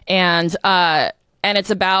 and it's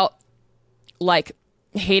about like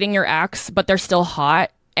hating your ex, but they're still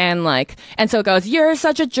hot, and so it goes, "You're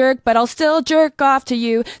such a jerk, but I'll still jerk off to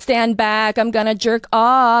you. Stand back, I'm gonna jerk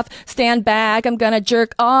off. Stand back, I'm gonna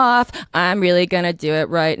jerk off. I'm really gonna do it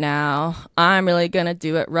right now. I'm really gonna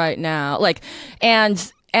do it right now." Like,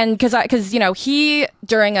 and because you know, he,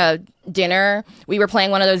 during a dinner, we were playing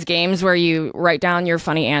one of those games where you write down your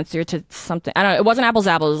funny answer to something. I don't know, it wasn't apples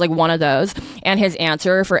apples, it was like one of those, and his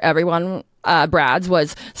answer for everyone, Brad's,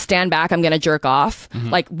 was "Stand back, I'm gonna jerk off."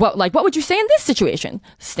 Like what would you say in this situation?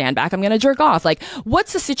 "Stand back, I'm gonna jerk off." Like,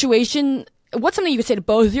 what's the situation? What's something you could say to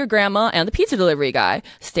both your grandma and the pizza delivery guy?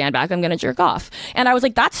 "Stand back, I'm gonna jerk off." And I was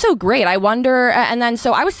like, that's so great. I wonder, and then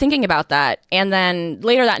so I was thinking about that, and then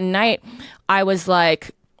later that night I was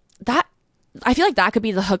like, I feel like that could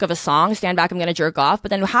be the hook of a song, "Stand back, I'm gonna jerk off." But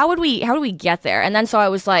then how would we get there? And then so I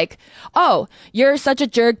was like, oh, "You're such a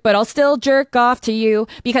jerk, but I'll still jerk off to you,"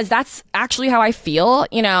 because that's actually how I feel,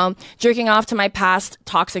 you know, jerking off to my past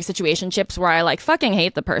toxic situationships where I like fucking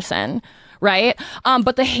hate the person, right?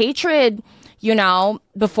 But the hatred, you know,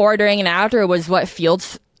 before, during, and after was what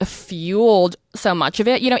fueled so much of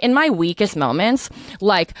it. You know, in my weakest moments,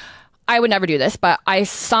 like, I would never do this, but I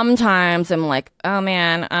sometimes am like, oh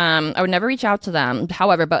man, I would never reach out to them.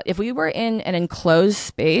 However, but if we were in an enclosed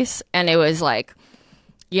space and it was like,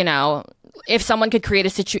 you know, if someone could create a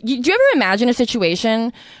situation, do you ever imagine a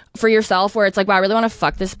situation for yourself where it's like, wow, I really want to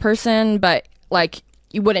fuck this person, but like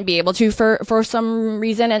you wouldn't be able to for some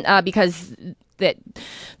reason, and because that,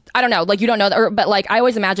 I don't know, like you don't know that, but like I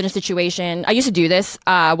always imagine a situation. I used to do this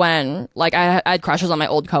when like I had crushes on my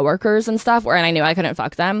old coworkers and stuff, and I knew I couldn't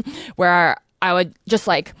fuck them, where I would just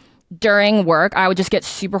like during work I would just get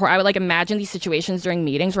super. I would like imagine these situations during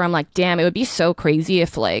meetings where I'm like, damn, it would be so crazy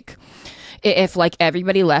if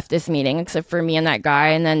everybody left this meeting except for me and that guy,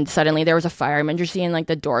 and then suddenly there was a fire emergency and like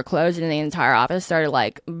the door closed and the entire office started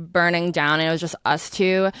like burning down and it was just us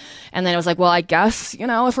two, and then it was like, well, I guess, you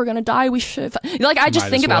know, if we're gonna die we should like, I just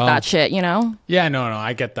think about that shit, you know. Yeah, no,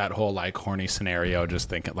 I get that whole like horny scenario, just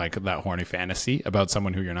thinking like that horny fantasy about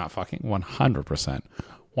someone who you're not fucking. 100%.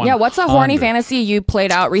 Yeah, what's a horny fantasy you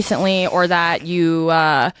played out recently, or that you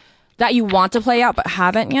want to play out but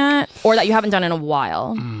haven't yet, or that you haven't done in a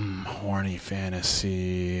while? Horny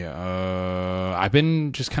fantasy. I've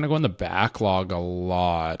been just kind of going the backlog a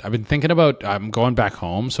lot. I've been thinking about, I'm going back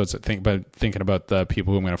home, so it's thinking about the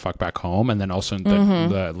people who I'm going to fuck back home, and then also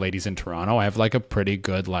the ladies in Toronto. I have like a pretty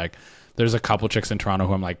good, like, there's a couple chicks in Toronto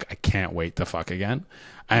who I'm like, I can't wait to fuck again.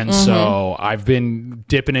 And so I've been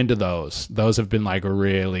dipping into those. Those have been like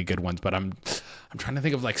really good ones, but I'm trying to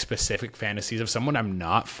think of like specific fantasies of someone I'm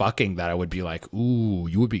not fucking that I would be like, ooh,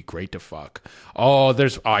 you would be great to fuck.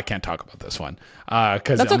 I can't talk about this one.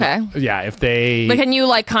 Cause that's okay. Yeah. If they, but can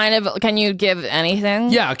you give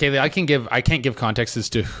anything? Yeah. Okay. I can't give context as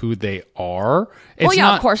to who they are. It's well,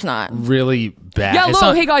 yeah, of course not. Really bad.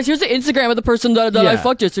 Yeah. Hey guys, here's the Instagram of the person that I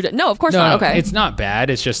fucked yesterday. No, of course not. Okay. It's not bad.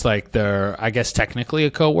 It's just like they're, I guess, technically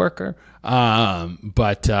a coworker.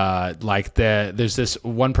 But like there's this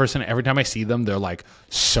one person, every time I see them, they're like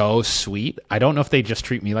so sweet. I don't know if they just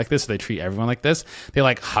treat me like this or they treat everyone like this. They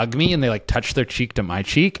like hug me and they like touch their cheek to my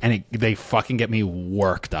cheek, and they fucking get me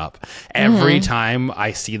worked up. Every time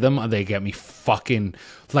I see them, they get me fucking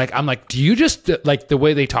like, I'm like, do you just like the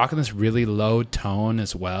way they talk in this really low tone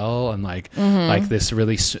as well, and like this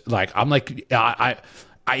really like, I'm like,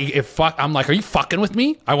 I'm like, are you fucking with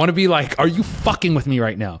me? I want to be like, are you fucking with me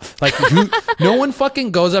right now? Like, no one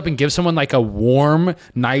fucking goes up and gives someone like a warm,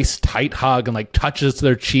 nice, tight hug and like touches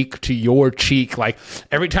their cheek to your cheek. Like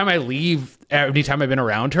every time I leave, every time I've been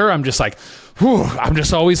around her, I'm just like, whew, I'm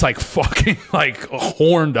just always like fucking like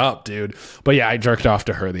horned up, dude. But yeah, I jerked off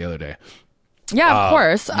to her the other day. Yeah, of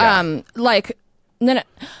course. Yeah. Like, then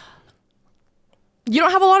you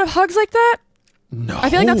don't have a lot of hugs like that? No. I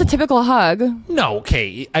feel like that's a typical hug. No,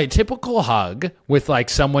 okay. A typical hug with like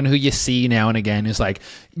someone who you see now and again is like,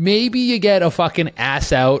 maybe you get a fucking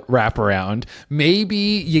ass out wraparound. Maybe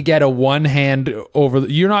you get a one hand over.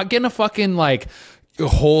 You're not getting a fucking like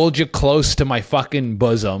hold you close to my fucking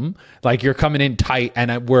bosom. Like you're coming in tight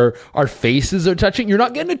and where our faces are touching. You're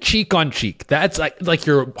not getting a cheek on cheek. That's like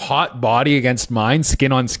your hot body against mine,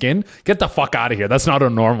 skin on skin. Get the fuck out of here. That's not a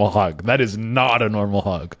normal hug. That is not a normal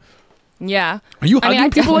hug. Yeah. Are you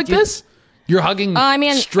hugging people like this? You're hugging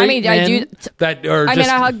straight men I do that are I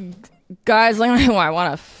hug guys like I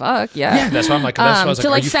want to fuck, yeah. Yeah, that's why I'm like, that's what I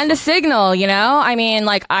was to send a signal, you know? I mean,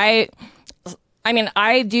 like I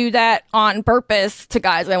do that on purpose to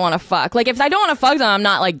guys I want to fuck. Like if I don't want to fuck them, I'm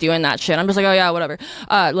not like doing that shit. I'm just like, oh yeah, whatever.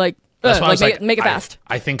 That's why I was make it fast.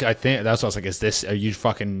 I think that's what I was like. Are you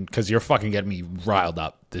fucking? Because you're fucking getting me riled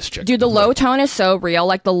up. This chick, dude. The low tone is so real.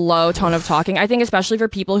 Like the low tone of talking. I think especially for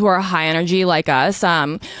people who are high energy like us.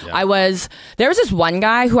 There was this one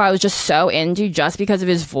guy who I was just so into just because of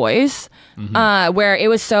his voice. Where it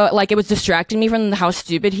was so like it was distracting me from how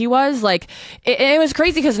stupid he was. Like it was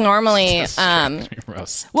crazy because normally,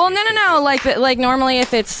 well, no. Like normally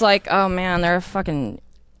if it's like, oh man, they're a fucking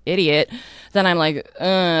idiot, then I'm like,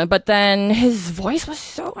 but then his voice was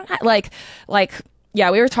so like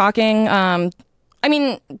yeah, we were talking. I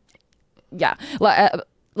mean, yeah,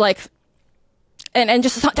 like. And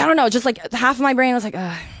just, I don't know, just like half of my brain was like,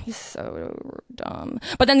 he's so dumb.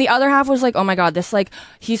 But then the other half was like, oh my God, this like,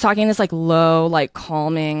 he's talking this like low, like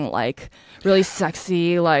calming, like really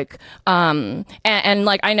sexy, like, and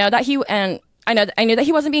like, I knew that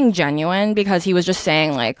he wasn't being genuine because he was just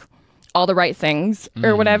saying like all the right things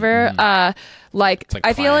or whatever. Like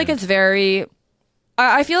I feel like it's very,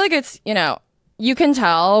 I feel like it's, you know, you can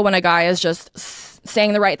tell when a guy is just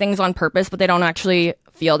saying the right things on purpose, but they don't actually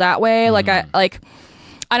feel that way. Like I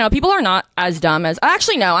don't know, people are not as dumb as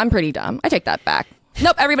actually no, I'm pretty dumb. I take that back.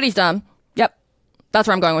 Nope, everybody's dumb. Yep. That's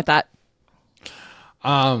where I'm going with that.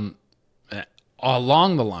 Along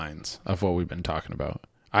the lines of what we've been talking about,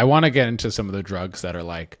 I want to get into some of the drugs that are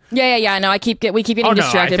like yeah. No, we keep getting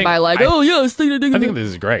distracted by like I think this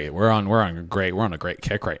is great. We're on a great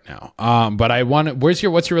kick right now. But I want what's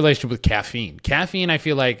your relationship with caffeine? Caffeine, I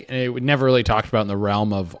feel like it never really talked about in the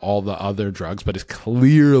realm of all the other drugs, but it's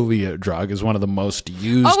clearly a drug. Is one of the most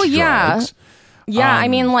used. Oh yeah, drugs. Yeah. I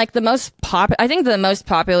mean, like I think the most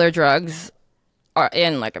popular drugs are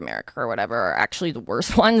in like America or whatever are actually the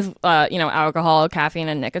worst ones. You know, alcohol, caffeine,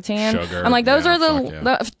 and nicotine. Sugar. I'm like, those are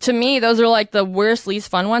to me, those are like the worst, least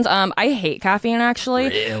fun ones. I hate caffeine actually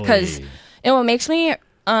because it makes me.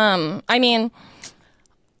 I mean,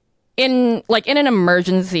 in an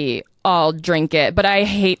emergency, I'll drink it, but I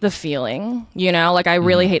hate the feeling. You know, like I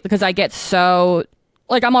really hate because I get so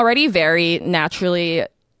like I'm already very naturally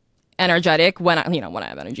energetic when I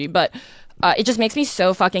have energy, but it just makes me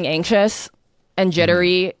so fucking anxious and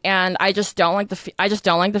jittery, and I just don't like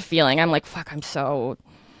the feeling. I'm like, fuck, I'm so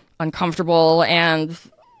uncomfortable, and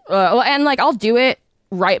like I'll do it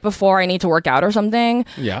right before I need to work out or something.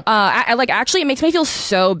 Yeah. I like actually it makes me feel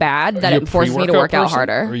so bad that it forces me to work out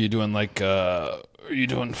harder. Or are you doing like are you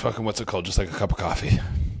doing fucking what's it called? Just like a cup of coffee?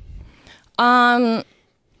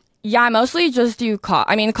 Yeah, I mostly just do coffee.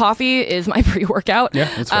 I mean, coffee is my pre-workout.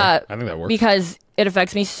 Yeah, that's fair. I think that works. Because it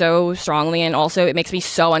affects me so strongly, and also it makes me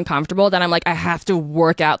so uncomfortable that I'm like, I have to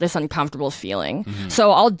work out this uncomfortable feeling.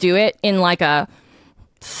 So I'll do it in like a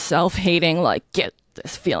self-hating, like, get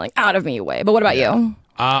this feeling out of me way. But what about you?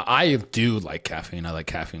 I do like caffeine. I like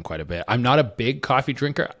caffeine quite a bit. I'm not a big coffee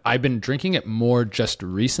drinker. I've been drinking it more just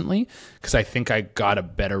recently because I think I got a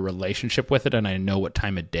better relationship with it, and I know what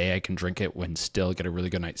time of day I can drink it when still get a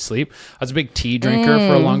really good night's sleep. I was a big tea drinker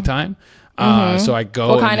for a long time. So I go.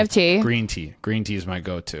 What kind of tea? Green tea. Green tea is my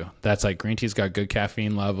go-to. That's like green tea's got good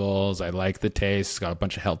caffeine levels. I like the taste. It's got a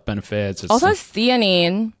bunch of health benefits. Also has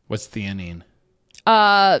theanine. What's theanine?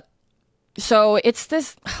 So it's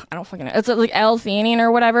this, I don't fucking know. It's like L-theanine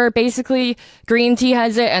or whatever. Basically, green tea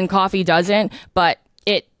has it and coffee doesn't, but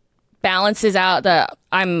it balances out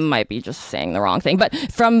I might be just saying the wrong thing, but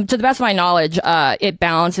to the best of my knowledge, it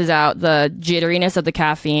balances out the jitteriness of the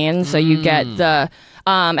caffeine. So you get the,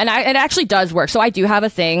 and it actually does work. So I do have a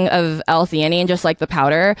thing of L-theanine, just like the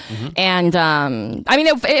powder. And, I mean,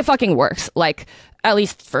 it fucking works. Like, at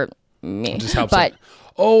least for me. It just helps. But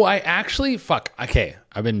I actually okay.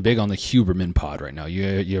 I've been big on the Huberman pod right now.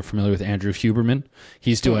 You're familiar with Andrew Huberman?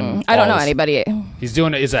 He's doing. I don't know anybody. He's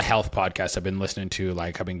doing is a health podcast I've been listening to.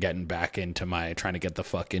 Like I've been getting back into trying to get the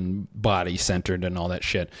fucking body centered and all that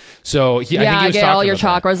shit. So I think he was get talking all your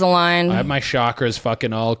about chakras aligned. I have my chakras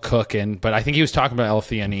fucking all cooking. But I think he was talking about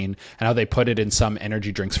L-theanine and how they put it in some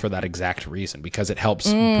energy drinks for that exact reason, because it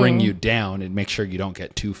helps bring you down and make sure you don't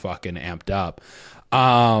get too fucking amped up.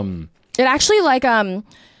 It actually I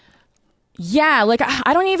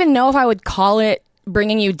don't even know if I would call it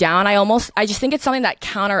bringing you down. I just think it's something that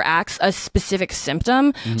counteracts a specific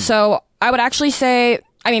symptom. So I would actually say,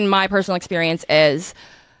 my personal experience is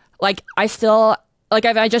like, if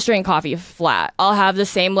I just drink coffee flat, I'll have the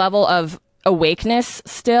same level of awakeness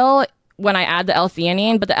still when I add the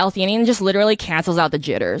L-theanine, but the L-theanine just literally cancels out the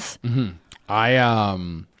jitters.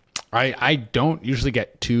 I don't usually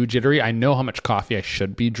get too jittery. I know how much coffee I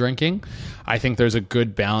should be drinking. I think there's a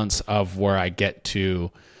good balance of where I get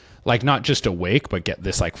to, like, not just awake, but get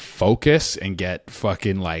this, like, focus and get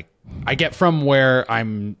fucking, like, I get from where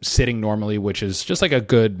I'm sitting normally, which is just, like, a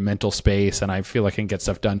good mental space, and I feel like I can get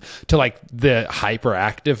stuff done, to, like, the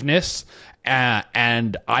hyperactiveness.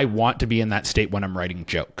 And I want to be in that state when I'm writing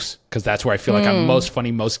jokes, because that's where I feel like I'm most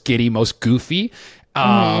funny, most giddy, most goofy.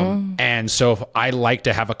 And so if I like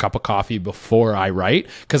to have a cup of coffee before I write,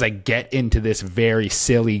 because I get into this very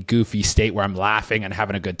silly, goofy state where I'm laughing and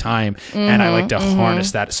having a good time, and I like to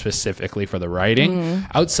harness that specifically for the writing.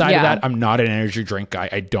 Outside of that, I'm not an energy drink guy.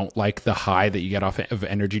 I don't like the high that you get off of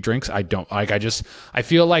energy drinks. I don't like. I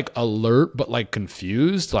feel like alert but like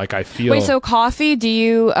confused. Like I feel. Wait, so coffee? Do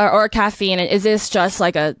you or caffeine? Is this just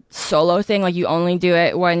like a solo thing? Like you only do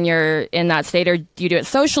it when you're in that state, or do you do it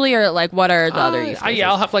socially, or like what are the other use?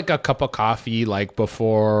 I'll have like a cup of coffee like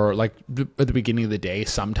before, like at the beginning of the day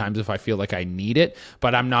sometimes if I feel like I need it,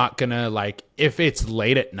 but I'm not gonna, like, if it's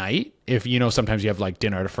late at night, if sometimes you have like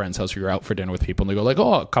dinner at a friend's house or you're out for dinner with people and they go like,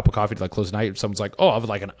 oh, a cup of coffee to like close the night. Someone's like, oh, I'll have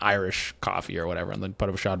like an Irish coffee or whatever, and then put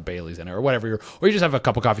a shot of Bailey's in it or whatever, or you just have a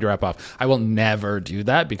cup of coffee to wrap up. I will never do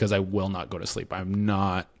that because I will not go to sleep. I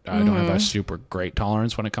don't have a super great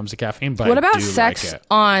tolerance when it comes to caffeine, but what about sex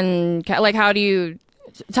on, like, how do you...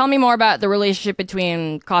 Tell me more about the relationship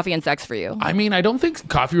between coffee and sex for you. I don't think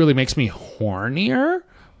coffee really makes me hornier,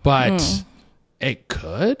 but it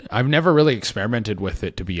could. I've never really experimented with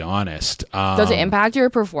it, to be honest. Does it impact your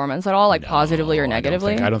performance at all, like positively or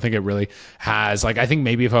negatively? I don't think it really has. Like, I think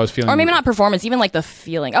maybe if I was feeling... Or maybe not performance, even like the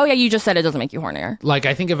feeling. Oh yeah, you just said it doesn't make you hornier. Like,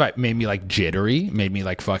 I think if it made me like jittery, made me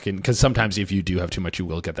like fucking... Because sometimes if you do have too much, you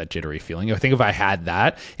will get that jittery feeling. I think if I had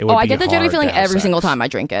that, it would be I get the jittery feeling every single time I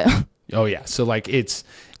drink it. Oh yeah, so like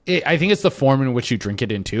I think it's the form in which you drink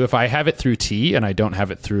it into. If I have it through tea and I don't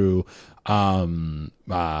have it through coffee,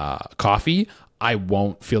 I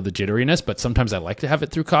won't feel the jitteriness. But sometimes I like to have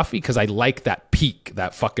it through coffee because I like that peak,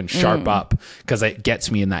 that fucking sharp up, because it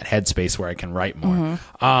gets me in that headspace where I can write more.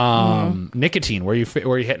 Nicotine, where you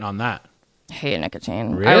hitting on that? I hate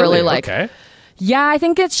nicotine. Really? I really like. Okay. Yeah, I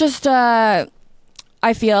think it's just.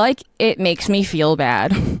 I feel like it makes me feel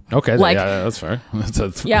bad. Okay, like, yeah, that's fair.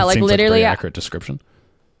 That's like literally like a accurate description.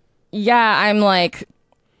 Yeah, I'm like,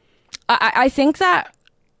 I think that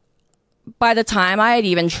by the time I had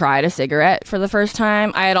even tried a cigarette for the first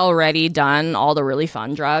time, I had already done all the really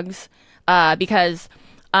fun drugs. Because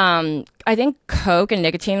I think coke and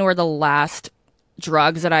nicotine were the last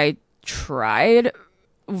drugs that I tried,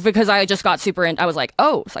 because I just got super I was like,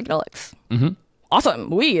 oh, psychedelics. Awesome.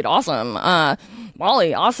 Weed, awesome.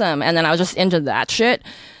 Molly, awesome. And then I was just into that shit.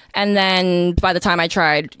 And then by the time I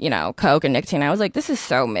tried, coke and nicotine, I was like, this is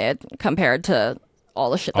so mid compared to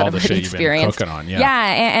all the shit that I've already experienced. On, yeah.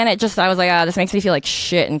 And it just, I was like, this makes me feel like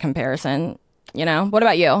shit in comparison. What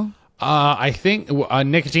about you? I think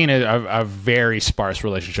nicotine is a very sparse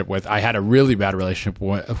relationship with. I had a really bad relationship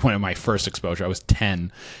when my first exposure. I was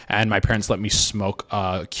 10, and my parents let me smoke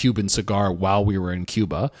a Cuban cigar while we were in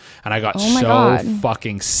Cuba, and I got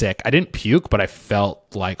fucking sick. I didn't puke, but I felt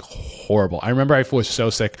like horrible. I remember I was so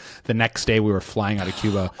sick. The next day we were flying out of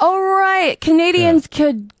Cuba. Oh right, Canadians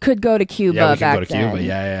could go to Cuba. Yeah, we back could go to then. Cuba.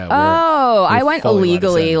 Yeah. I went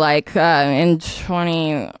illegally, like in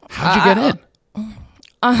 20. How'd you get in?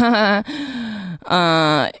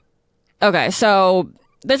 Okay, so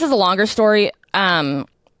this is a longer story,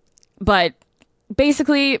 but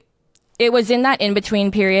basically it was in that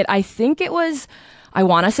in-between period. I think it was, I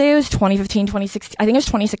want to say it was 2015, 2016. I think it was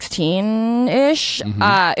 2016-ish.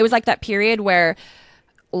 It was like that period where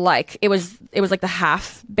like it was like the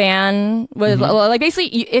half ban was like basically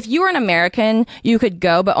if you were an American, you could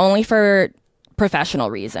go, but only for professional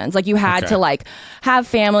reasons. Like you had to like have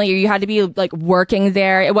family, or you had to be like working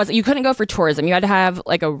there. It wasn't, you couldn't go for tourism. You had to have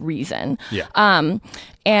like a reason. Yeah.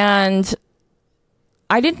 And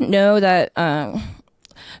I didn't know that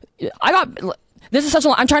this is such a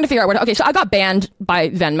long, I'm trying to figure out what, okay, so I got banned by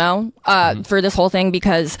Venmo for this whole thing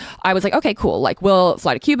because I was like, okay, cool. Like we'll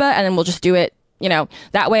fly to Cuba and then we'll just do it, you know,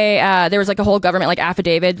 that way. There was like a whole government like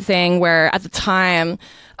affidavit thing where at the time,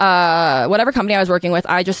 whatever company I was working with,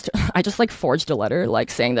 I just like forged a letter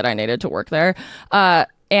like saying that I needed to work there.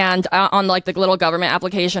 And on like the little government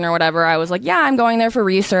application or whatever, I was like, yeah, I'm going there for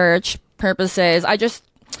research purposes. I just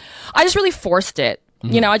really forced it.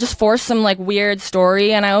 You know, I just forced some like weird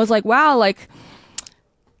story, and I was like, wow, like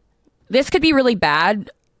this could be really bad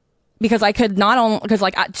because I could not only, because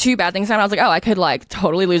like two bad things happened. I was like, oh, I could like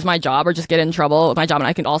totally lose my job or just get in trouble with my job, and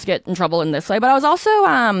I could also get in trouble in this way. But I was also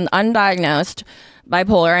undiagnosed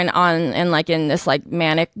bipolar and like in this like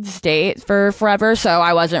manic state for forever, so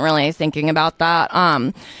I wasn't really thinking about that.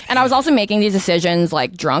 And I was also making these decisions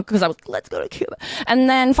like drunk because I was, let's go to Cuba. And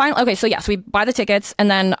then finally, okay, so yeah, so we buy the tickets, and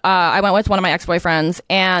then I went with one of my ex-boyfriends,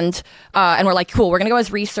 and we're like, cool, we're gonna go as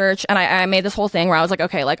research. And I made this whole thing where I was like,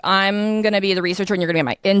 okay, like I'm gonna be the researcher and you're gonna be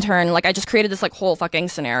my intern. Like I just created this like whole fucking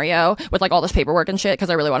scenario with like all this paperwork and shit because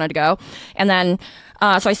I really wanted to go. And then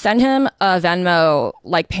so I send him a Venmo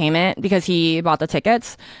like payment because he bought the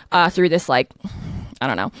tickets through this like, I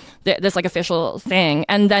don't know, this like official thing.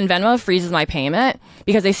 And then Venmo freezes my payment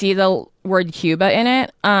because they see the word Cuba in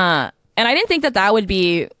it. And I didn't think that would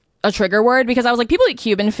be a trigger word because I was like, people eat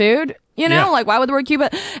Cuban food, you know, like why would the word Cuba?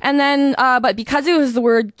 And then, but because it was the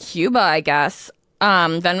word Cuba, I guess,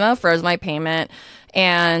 Venmo froze my payment.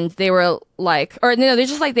 And they were like, or no, they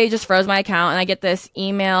just froze my account, and I get this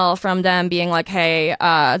email from them being like, hey,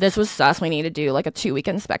 this was sus. We need to do like a 2-week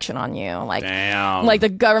inspection on you. Like, damn. Like the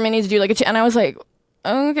government needs to do like and I was like,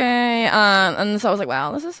 okay. And so I was like,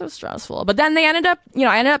 wow, this is so stressful. But then they ended up, you know,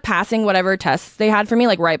 I ended up passing whatever tests they had for me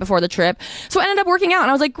like right before the trip. So it ended up working out, and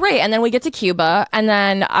I was like, great. And then we get to Cuba, and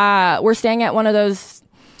then we're staying at one of those,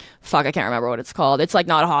 fuck, I can't remember what it's called. It's like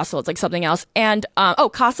not a hostel. It's like something else. And,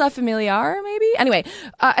 Casa Familiar, maybe? Anyway,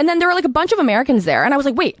 and then there were like a bunch of Americans there. And I was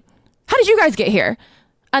like, wait, how did you guys get here?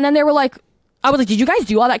 And then they were like, I was like, did you guys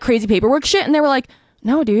do all that crazy paperwork shit? And they were like,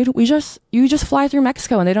 no, dude, you just fly through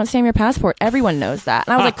Mexico and they don't stamp your passport. Everyone knows that.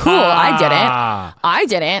 And I was like, cool, I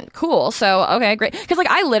didn't. Cool. So, okay, great. Cause like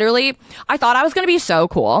I thought I was going to be so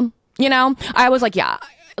cool. You know, I was like, yeah.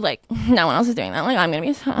 Like no one else is doing that, like I'm gonna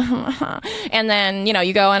be and then you know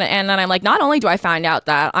you go and then I'm like, not only do I find out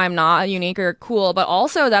that I'm not unique or cool, but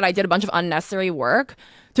also that I did a bunch of unnecessary work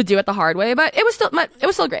to do it the hard way, but it was still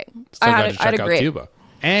great. I had a great Cuba.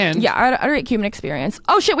 And yeah, I had a great Cuban experience.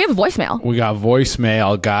 Oh shit, we have a voicemail. We got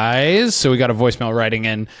voicemail, guys. So we got a voicemail writing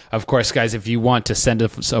in. Of course, guys, if you want to send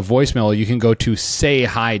us a voicemail, you can go to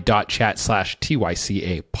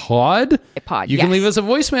sayhi.chat/TYCA pod. You can leave us a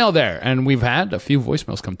voicemail there. And we've had a few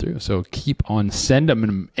voicemails come through. So keep on sending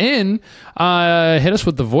them in. Hit us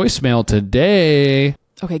with the voicemail today.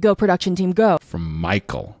 Okay, go production team, go. From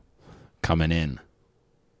Michael coming in.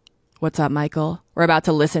 What's up, Michael? We're about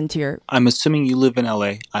to listen to your... I'm assuming you live in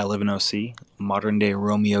LA. I live in OC. Modern day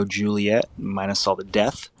Romeo Juliet, minus all the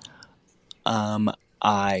death.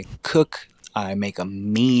 I cook. I make a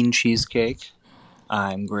mean cheesecake.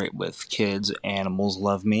 I'm great with kids. Animals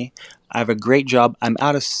love me. I have a great job. I'm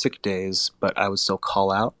out of sick days, but I would still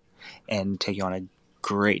call out and take you on a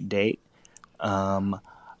great date. I'm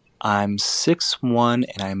 6'1",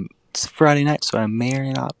 and it's Friday night, so I may or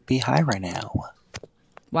may not be high right now.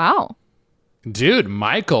 Wow. Dude,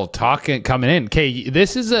 Michael coming in. Okay,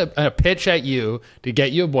 this is a pitch at you to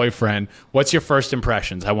get you a boyfriend. What's your first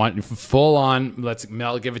impressions? I want full on. Let's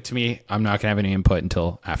Mel give it to me. I'm not gonna have any input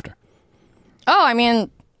until after. Oh, I mean,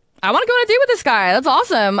 I want to go on a date with this guy. That's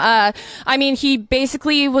awesome. I mean, he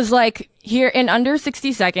basically was like, here in under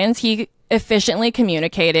 60 seconds, he efficiently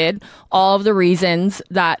communicated all of the reasons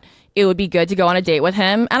that it would be good to go on a date with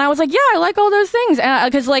him. And I was like, yeah, I like all those things.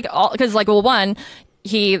 Because well, one,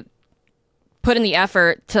 he put in the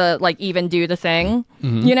effort to like even do the thing,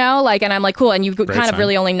 you know, like, and I'm like, cool. And you kind of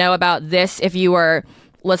really only know about this if you were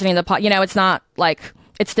listening to the pod, you know, it's not like,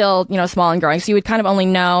 it's still, you know, small and growing. So you would kind of only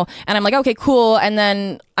know. And I'm like, okay, cool. And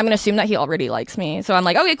then I'm going to assume that he already likes me. So I'm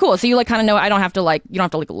like, okay, cool. So you like kind of know, you don't have to like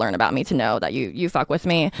learn about me to know that you fuck with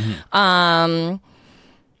me. I'm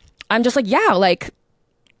just like, yeah, like,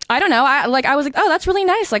 I don't know. I was like, oh, that's really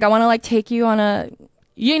nice. Like, I want to like take you on a,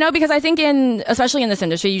 you know, because I think especially in this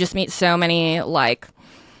industry, you just meet so many like,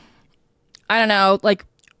 I don't know, like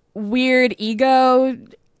weird ego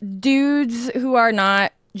dudes who are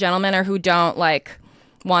not gentlemen or who don't like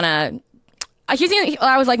want to,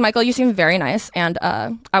 I was like, Michael, you seem very nice, and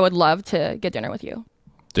I would love to get dinner with you.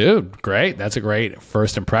 Dude, great. That's a great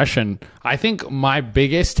first impression. I think my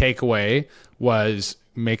biggest takeaway was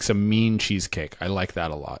makes a mean cheesecake. I like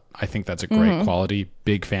that a lot. I think that's a great quality.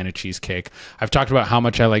 Big fan of cheesecake. I've talked about how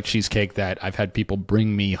much I like cheesecake, that I've had people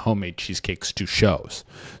bring me homemade cheesecakes to shows.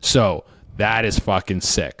 So that is fucking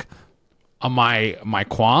sick. My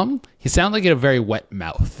qualm, he sounded like he had a very wet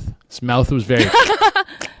mouth. His mouth was very...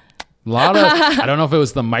 I don't know if it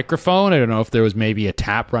was the microphone. I don't know if there was maybe a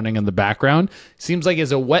tap running in the background. Seems like it's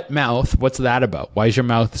a wet mouth. What's that about? Why is your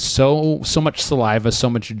mouth so much saliva, so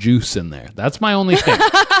much juice in there? That's my only thing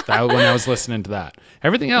when I was listening to that.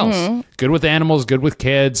 Everything else, good with animals, good with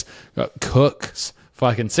kids, cooks,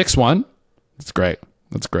 fucking 6'1". That's great.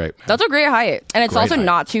 That's great, man. That's a great height. And it's also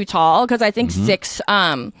not too tall, because I think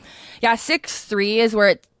 6'3" is where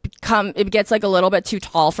it gets like a little bit too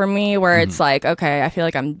tall for me, where it's like, okay, I feel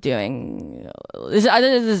like I'm doing this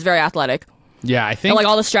is very athletic. Yeah, I think and like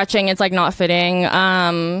all the stretching, it's like not fitting.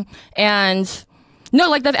 And no,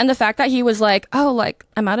 like the fact that he was like, oh, like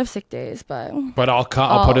I'm out of sick days, but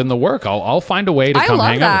I'll put in the work. I'll find a way to come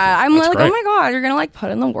hang out with you. I'm like, great. Oh my god, you're gonna like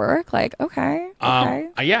put in the work? Like, okay.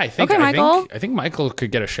 Yeah, I think Michael. I think Michael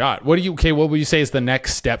could get a shot. What would you say is the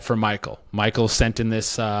next step for Michael? Michael sent in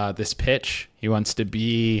this this pitch. He wants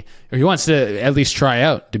to at least try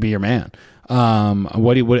out to be your man.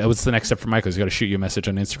 What's the next step for Michael? He's got to shoot you a message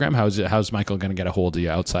on Instagram. How's Michael going to get a hold of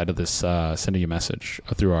you outside of this sending you a message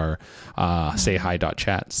through our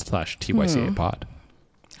sayhi.chat /TYCA pod?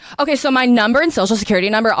 Okay, so my number and social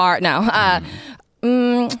security number are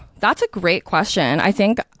that's a great question. I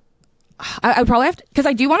think I probably have to, because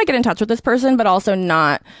I do want to get in touch with this person, but also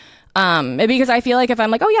not because I feel like if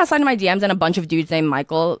I'm like, oh yeah, slide into my DMs and a bunch of dudes named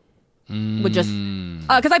Michael would just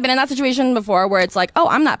because I've been in that situation before where it's like, oh,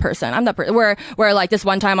 I'm that person, where like this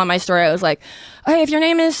one time on my story I was like, hey, if your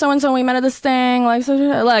name is so and so, we met at this thing, like, so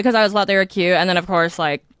because I thought they were cute, and then of course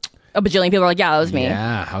like a bajillion people were like, yeah, that was me.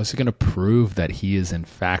 Yeah, how's he gonna prove that he is in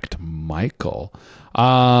fact Michael?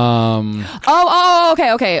 Okay.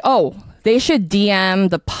 They should DM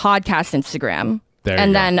the podcast Instagram,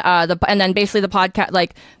 and then basically the podcast,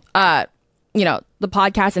 like the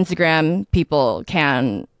podcast Instagram people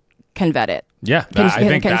can vet it. Yeah, I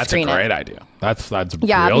think that's a great idea. That's brilliant.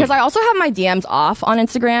 Because I also have my DMs off on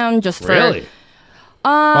Instagram just for really.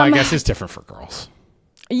 Well, I guess it's different for girls.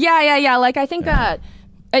 Yeah. Like I think that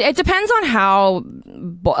it depends on how,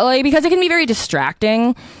 like, because it can be very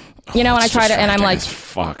distracting. And I try to, and I'm like,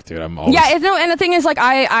 fuck, dude, I'm always... and the thing is, like,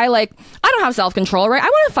 I don't have self-control, right? I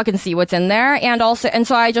want to fucking see what's in there, and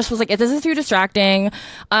so I just was like, this is too distracting,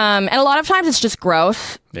 and a lot of times it's just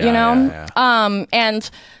gross, and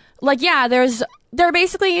like, there's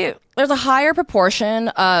a higher proportion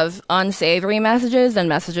of unsavory messages than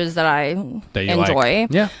messages that I enjoy.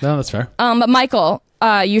 Like. Yeah, no, that's fair. But Michael,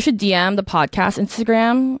 you should DM the podcast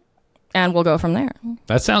Instagram, and we'll go from there.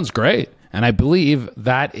 That sounds great. And I believe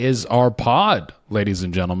that is our pod, ladies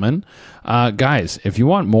and gentlemen. Guys, if you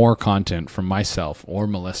want more content from myself or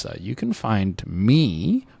Melissa, you can find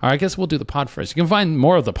me, or I guess we'll do the pod first. You can find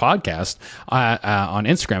more of the podcast on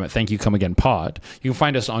Instagram at Thank You Come Again Pod. You can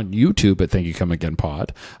find us on YouTube at Thank You Come Again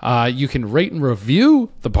Pod. You can rate and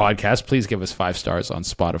review the podcast. Please give us 5 stars on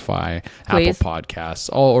Spotify, Apple Podcasts,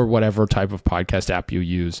 or whatever type of podcast app you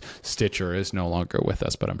use. Stitcher is no longer with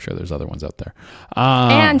us, but I'm sure there's other ones out there.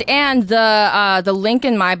 And the link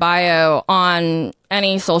in my bio on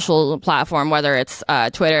any social platform, whether it's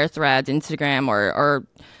Twitter, Threads, Instagram,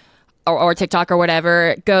 or TikTok or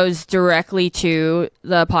whatever, goes directly to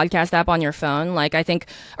the podcast app on your phone. Like, I think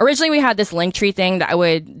originally we had this Linktree thing that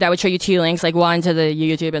would show you 2 links, like one to the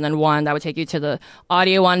YouTube and then one that would take you to the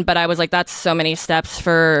audio one. But I was like, that's so many steps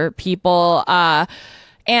for people.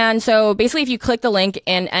 And so basically, if you click the link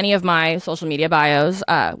in any of my social media bios,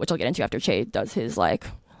 which I'll get into after Che does his like,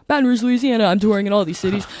 Baton Rouge, Louisiana, I'm touring in all these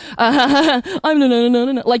cities. I'm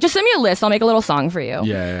no. Like, just send me a list. I'll make a little song for you.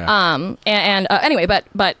 Yeah. Anyway, but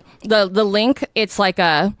the link, it's like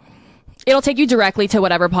it'll take you directly to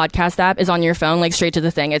whatever podcast app is on your phone, like straight to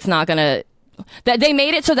the thing. It's not gonna. They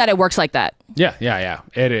made it so that it works like that. Yeah.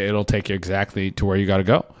 It'll take you exactly to where you got to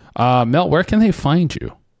go. Mel, where can they find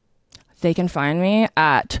you? They can find me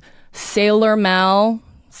at Sailor Mel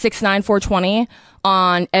 69420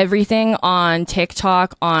 on everything, on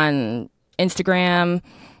TikTok, on Instagram.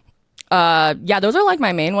 Those are like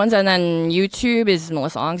my main ones, and then YouTube is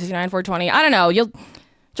Melissa Ong 69420. I don't know. You'll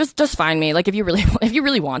just find me. Like, if you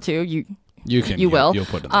really want to, you will. You'll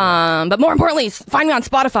put it. But more importantly, find me on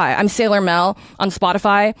Spotify. I'm Sailor Mel on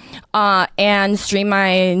Spotify, and stream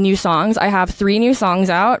my new songs. I have 3 new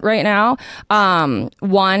songs out right now.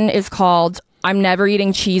 One is called I'm never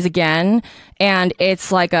eating cheese again, and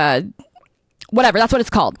it's like a whatever. That's what it's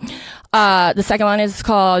called. The second one is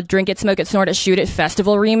called Drink It, Smoke It, Snort It, Shoot It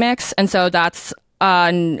Festival Remix, and so that's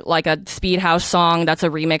like a speed house song. That's a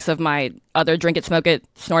remix of my other Drink It, Smoke It,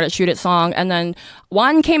 Snort It, Shoot It song. And then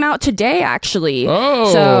one came out today, actually.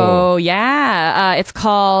 Oh. So yeah, it's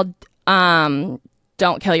called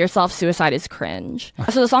Don't Kill Yourself, Suicide is Cringe.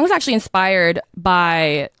 So the song is actually inspired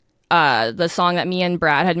by the song that me and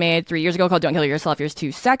Brad had made 3 years ago called Don't Kill Yourself, You're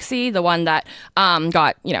Too Sexy. The one that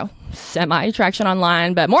got, semi-traction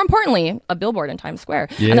online, but more importantly, a billboard in Times Square.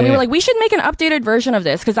 Yeah. And then we were like, we should make an updated version of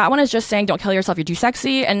this, because that one is just saying don't kill yourself, you're too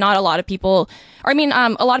sexy, and not a lot of people, a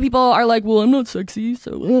lot of people are like, well, I'm not sexy,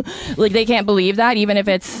 so like they can't believe that, even if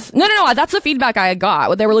it's no, that's the feedback I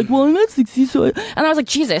got. They were like, well, I'm not sexy, so and I was like,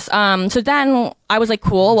 Jesus. So then I was like,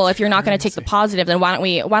 cool, well, if you're not going to take the positive, then why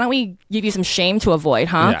don't we give you some shame to avoid,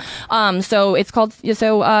 huh? Yeah. So it's called,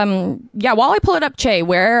 while I pull it up, Che,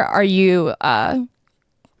 where are you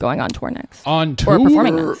going on tour next? On tour? Or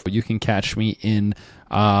performing next? You can catch me in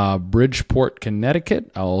Bridgeport, Connecticut.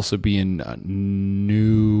 I'll also be in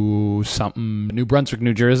New Brunswick,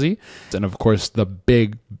 New Jersey. And of course, the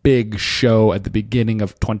big show at the beginning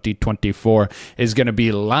of 2024 is going to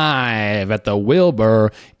be live at the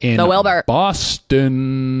Wilbur in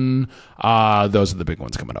Boston. Those are the big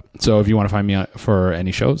ones coming up. So if you want to find me for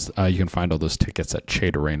any shows, you can find all those tickets at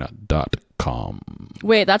Durena.com.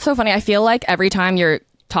 Wait, that's so funny. I feel like every time you're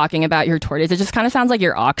talking about your tour days, it just kind of sounds like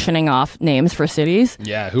you're auctioning off names for cities.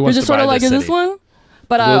 Yeah, who wants just to buy sort of like, this is city? this one?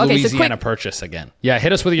 But okay, Louisiana so quick purchase again. Yeah,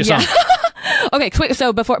 hit us with your song. Okay, quick.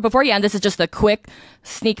 So before you end, this is just a quick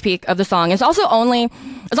sneak peek of the song. It's also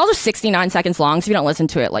 69 seconds long, so if you don't listen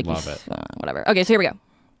to it, like love it. Whatever. Okay, so here we go.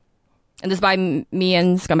 And this is by me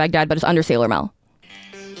and Scumbag Dad, but it's under Sailor Mel.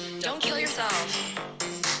 Don't kill yourself.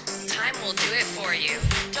 Time will do it for you.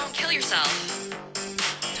 Don't kill yourself.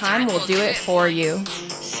 Time will do it for you.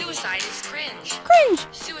 Suicide is cringe. Cringe.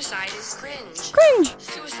 Suicide is cringe. Cringe.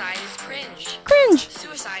 Suicide is cringe. Cringe.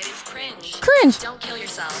 Suicide is cringe. Cringe. Don't kill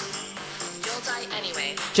yourself. You'll die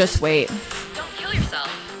anyway. Just wait. Don't kill yourself.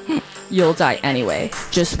 You'll die anyway.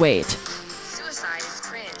 Just wait. Suicide is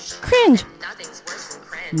cringe. Cringe. Nothing's worse than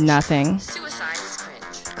cringe. Nothing. Suicide is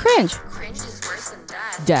cringe. Cringe. Cringe is worse than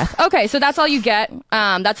death. Death. Okay, so that's all you get.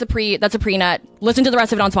 That's a pre-nut. Listen to the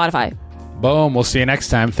rest of it on Spotify. Boom. We'll see you next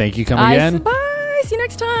time. Thank you. Come again. Bye. See you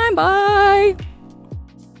next time. Bye.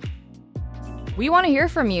 We want to hear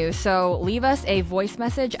from you, so leave us a voice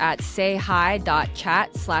message at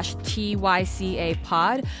sayhi.chat/TYCA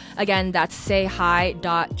pod. Again, that's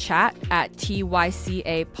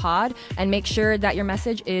sayhi.chat@TYCA pod, and make sure that your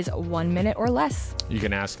message is 1 minute or less. You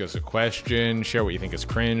can ask us a question, share what you think is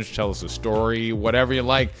cringe, tell us a story, whatever you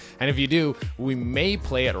like. And if you do, we may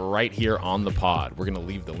play it right here on the pod. We're going to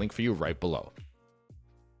leave the link for you right below.